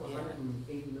now,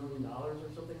 $180 million or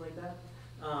something like that.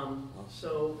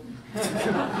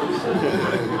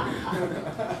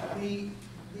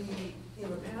 In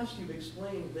the past you've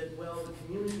explained that, well, the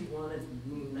community wanted,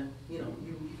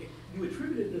 you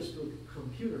attributed this to a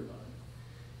computer bug,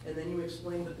 and then you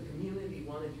explained that the community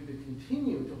wanted you to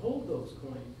continue to hold those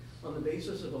coins on the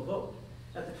basis of a vote.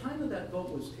 At the time that that vote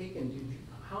was taken,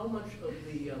 how much of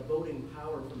the voting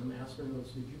power from the master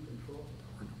nodes did you control?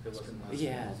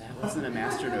 Yeah, that wasn't a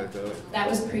master node vote. That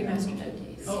was pre-master node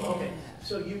days. Oh, okay.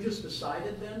 So you just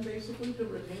decided then, basically, to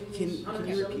retain these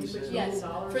 $176 million? Yes.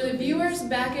 For the viewers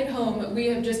back at home, we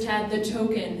have just had the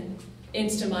token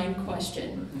Instamind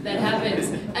question that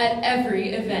happens at every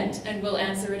event, and we'll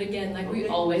answer it again like we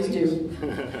always do.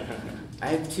 I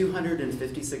have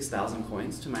 256,000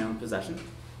 coins to my own possession.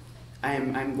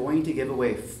 I'm going to give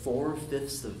away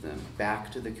 4/5 of them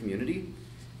back to the community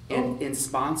and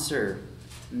sponsor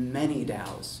many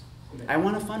DAOs. I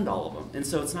want to fund all of them, and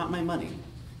so it's not my money.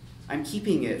 I'm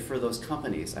keeping it for those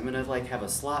companies. I'm going to have a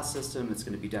slot system. It's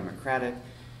going to be democratic.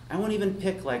 I won't even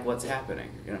pick what's happening,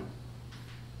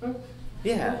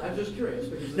 Yeah. I'm just curious.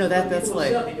 No, that's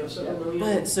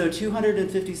but so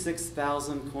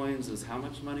 256,000 coins is how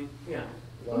much money? Yeah.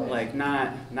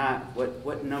 Not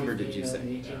what number did you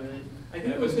say? I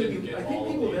think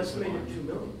people have estimated 2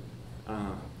 million.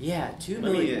 Yeah, 2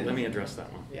 million. Let me address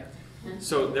that one. Yeah.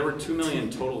 So there were 2 million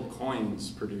total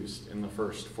coins produced in the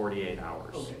first 48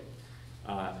 hours. Okay.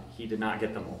 He did not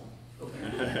get them all.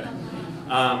 Okay.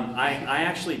 I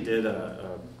actually did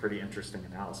a pretty interesting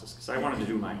analysis because I wanted to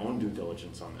do my own due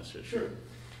diligence on this issue. Sure.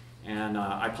 And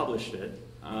I published it.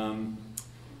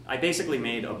 I basically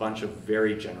made a bunch of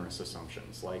very generous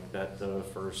assumptions, like that the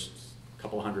first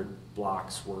couple hundred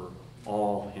blocks were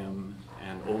all him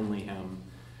and only him,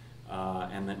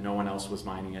 and that no one else was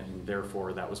mining it, and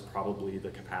therefore that was probably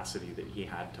the capacity that he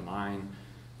had to mine.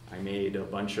 I made a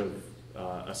bunch of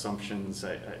assumptions.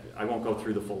 I won't go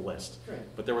through the full list, right,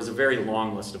 but there was a very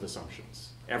long list of assumptions.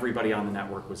 Everybody on the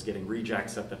network was getting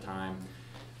rejects at the time,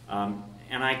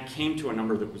 and I came to a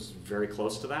number that was very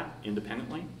close to that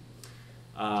independently.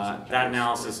 That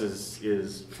analysis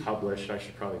is published. I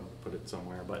should probably put it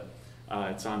somewhere, but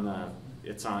it's on the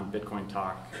it's on Bitcoin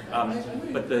Talk. I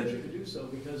would But encourage you to do so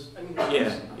because, I mean,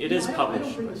 yeah, it is I published.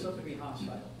 don't bring this up to be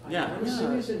hostile. Yeah. I'm a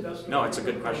serious investor. No, it's a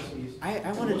good question.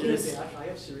 I wanted to just, I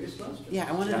have serious questions. yeah,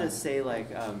 I wanted Yeah. to say like,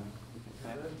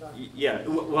 Yeah,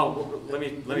 well, let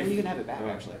you me. can have it back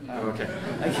actually. Okay.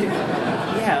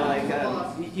 Yeah,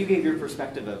 like you gave your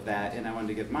perspective of that, and I wanted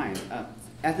to give mine.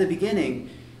 At the beginning,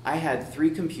 I had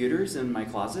 3 computers in my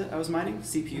closet I was mining,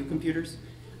 CPU computers.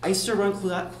 I used to run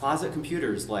closet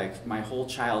computers like my whole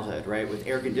childhood, right, with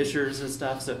air conditioners and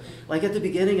stuff. So like at the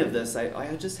beginning of this,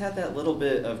 I just had that little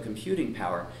bit of computing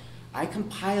power. I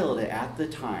compiled it at the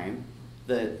time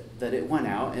that it went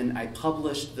out, and I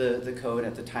published the code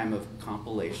at the time of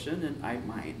compilation, and I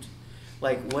mined.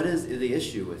 Like, what is the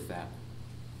issue with that?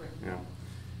 Yeah.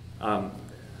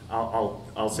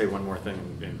 I'll say one more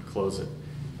thing and close it.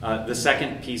 The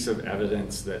second piece of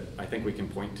evidence that I think we can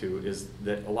point to is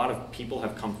that a lot of people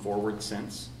have come forward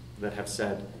since that have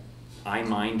said, I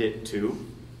mined it too,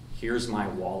 here's my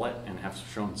wallet, and have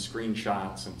shown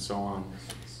screenshots and so on.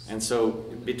 And so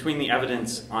between the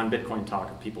evidence on Bitcoin Talk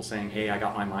of people saying, hey, I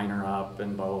got my miner up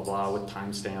and blah, blah, blah, with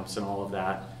timestamps and all of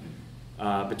that,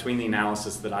 between the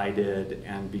analysis that I did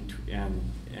and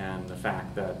the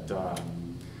fact that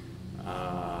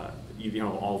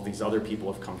all of these other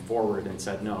people have come forward and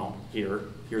said, no,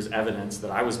 here's evidence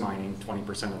that I was mining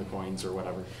 20% of the coins or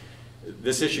whatever.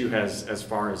 This issue has, as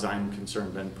far as I'm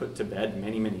concerned, been put to bed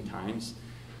many, many times.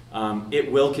 It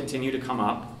will continue to come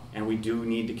up, and we do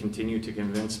need to continue to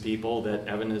convince people that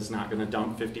Evan is not going to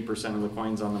dump 50% of the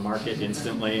coins on the market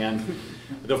instantly, and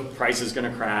the price is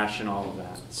going to crash and all of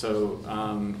that. So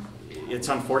it's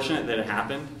unfortunate that it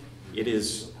happened. It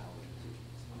is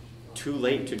too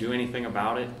late to do anything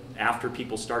about it after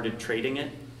people started trading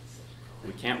it.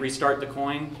 We can't restart the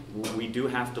coin. We do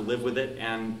have to live with it,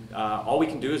 and all we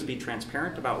can do is be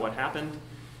transparent about what happened,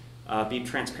 be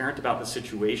transparent about the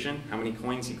situation, how many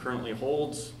coins he currently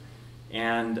holds,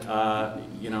 and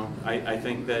I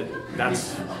think that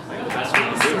that's the best we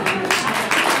can do.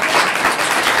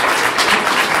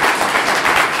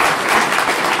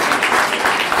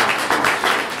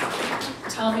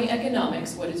 Tommy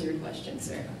Economics, what is your question,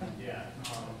 sir? Yeah,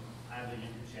 I have a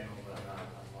YouTube channel, but I'm not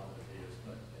on a lot of the videos,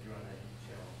 but I do run that YouTube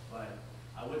channel. But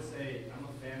I would say I'm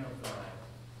a fan of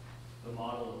the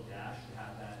model of Dash to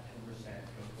have that 10%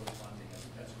 go towards funding. I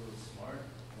think that's really smart,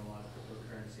 and a lot of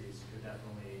cryptocurrencies could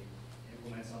definitely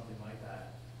implement something like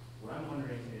that. What I'm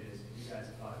wondering is if you guys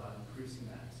have thought about increasing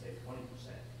that, say 20%,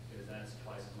 because that's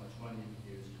twice as much money you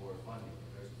can use toward funding.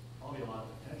 There's probably a lot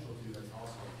of potential to that's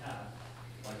also capped,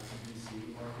 like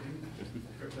VC marketing.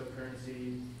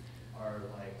 Cryptocurrency are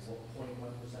like 0.1%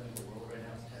 of the world right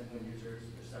now. It's 10 million users.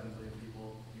 There's 7 billion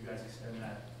people. You guys extend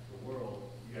that to the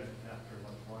world, you guys can capture a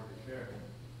much larger share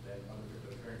than other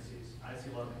cryptocurrencies. I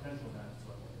see a lot of potential in that as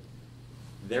well.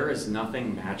 There is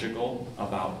nothing magical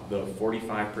about the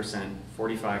 45%,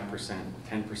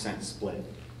 10% split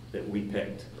that we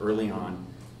picked early on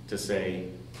to say,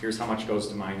 here's how much goes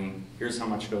to mining, here's how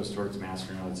much goes towards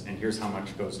masternodes, and here's how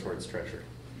much goes towards treasury.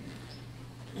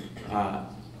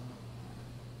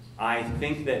 I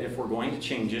think that if we're going to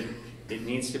change it, it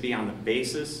needs to be on the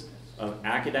basis of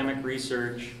academic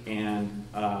research and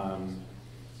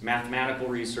mathematical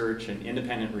research and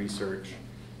independent research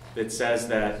that says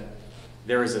that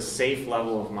there is a safe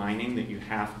level of mining that you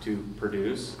have to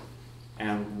produce,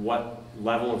 and what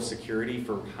level of security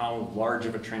for how large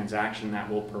of a transaction that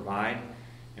will provide,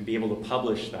 and be able to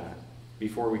publish that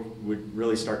before we would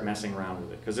really start messing around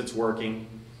with it, because it's working.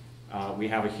 We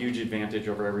have a huge advantage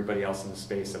over everybody else in the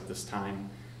space at this time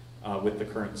with the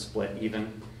current split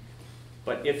even.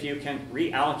 But if you can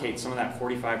reallocate some of that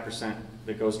 45%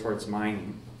 that goes towards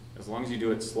mining, as long as you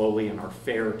do it slowly and are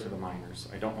fair to the miners.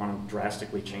 I don't want to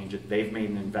drastically change it. They've made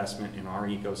an investment in our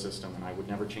ecosystem, and I would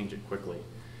never change it quickly.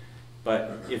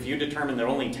 But if you determine that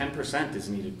only 10% is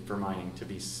needed for mining to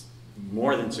be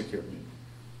more than secure,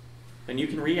 then you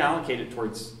can reallocate it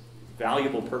towards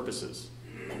valuable purposes.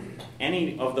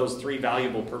 Any of those 3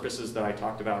 valuable purposes that I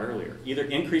talked about earlier, either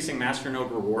increasing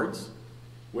masternode rewards,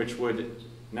 which would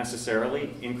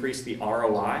necessarily increase the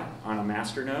ROI on a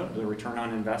masternode, the return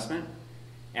on investment,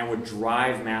 and would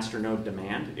drive masternode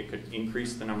demand. It could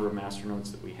increase the number of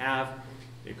masternodes that we have.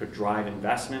 It could drive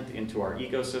investment into our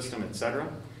ecosystem, etc.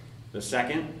 The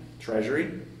second,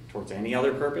 treasury, towards any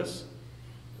other purpose.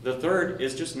 The third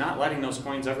is just not letting those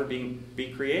coins ever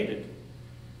be created.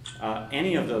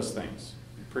 Any of those things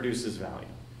produces value.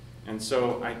 And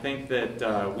so I think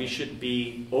that we should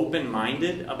be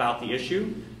open-minded about the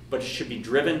issue, but should be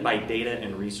driven by data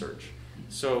and research.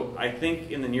 So I think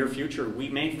in the near future, we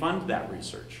may fund that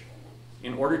research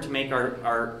in order to make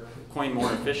our coin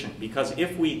more efficient. Because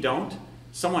if we don't,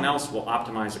 someone else will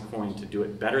optimize a coin to do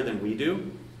it better than we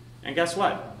do, and guess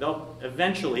what? They'll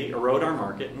eventually erode our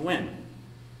market and win.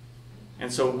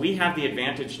 And so we have the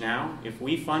advantage now. If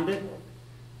we fund it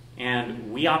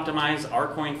and we optimize our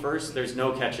coin first, there's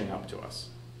no catching up to us.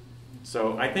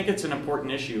 So I think it's an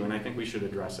important issue, and I think we should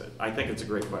address it. I think it's a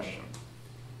great question.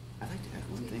 I'd like to add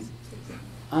one thing.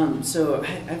 So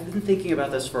I've been thinking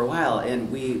about this for a while,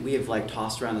 and we have like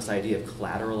tossed around this idea of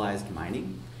collateralized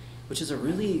mining, which is a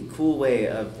really cool way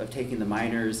of taking the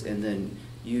miners, and then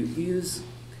you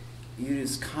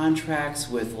use contracts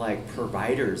with like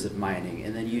providers of mining,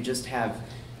 and then you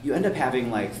end up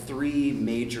having like 3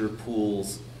 major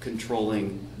pools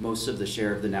controlling most of the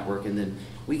share of the network, and then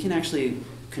we can actually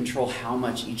control how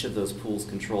much each of those pools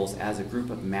controls as a group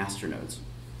of masternodes.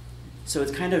 So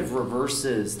it kind of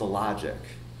reverses the logic.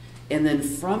 And then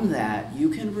from that, you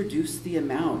can reduce the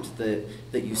amount that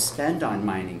you spend on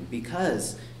mining,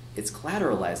 because it's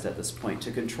collateralized at this point.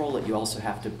 To control it, you also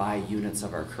have to buy units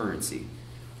of our currency,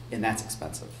 and that's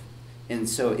expensive. And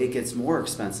so it gets more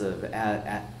expensive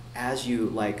as you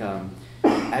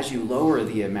lower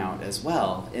the amount as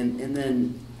well. And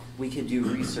then we can do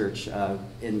research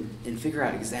and figure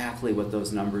out exactly what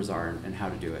those numbers are and how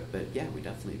to do it. But yeah, we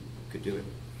definitely could do it.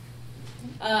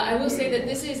 I will say that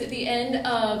this is the end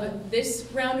of this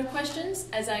round of questions.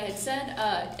 As I had said,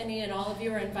 any and all of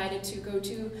you are invited to go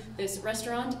to this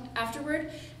restaurant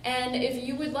afterward. And if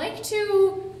you would like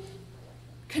to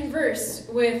converse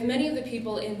with many of the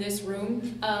people in this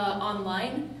room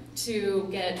online to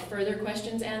get further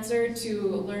questions answered, to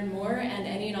learn more, and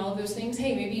any and all of those things,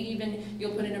 hey, maybe even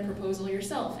you'll put in a proposal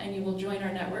yourself and you will join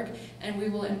our network, and we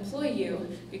will employ you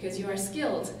because you are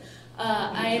skilled.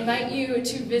 I invite you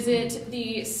to visit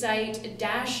the site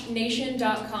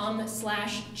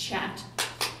dashnation.com/chat.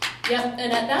 Yep,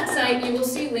 and at that site you will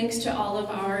see links to all of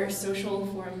our social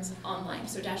forums online.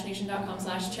 So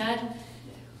dashnation.com/chat.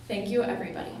 Thank you,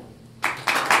 everybody.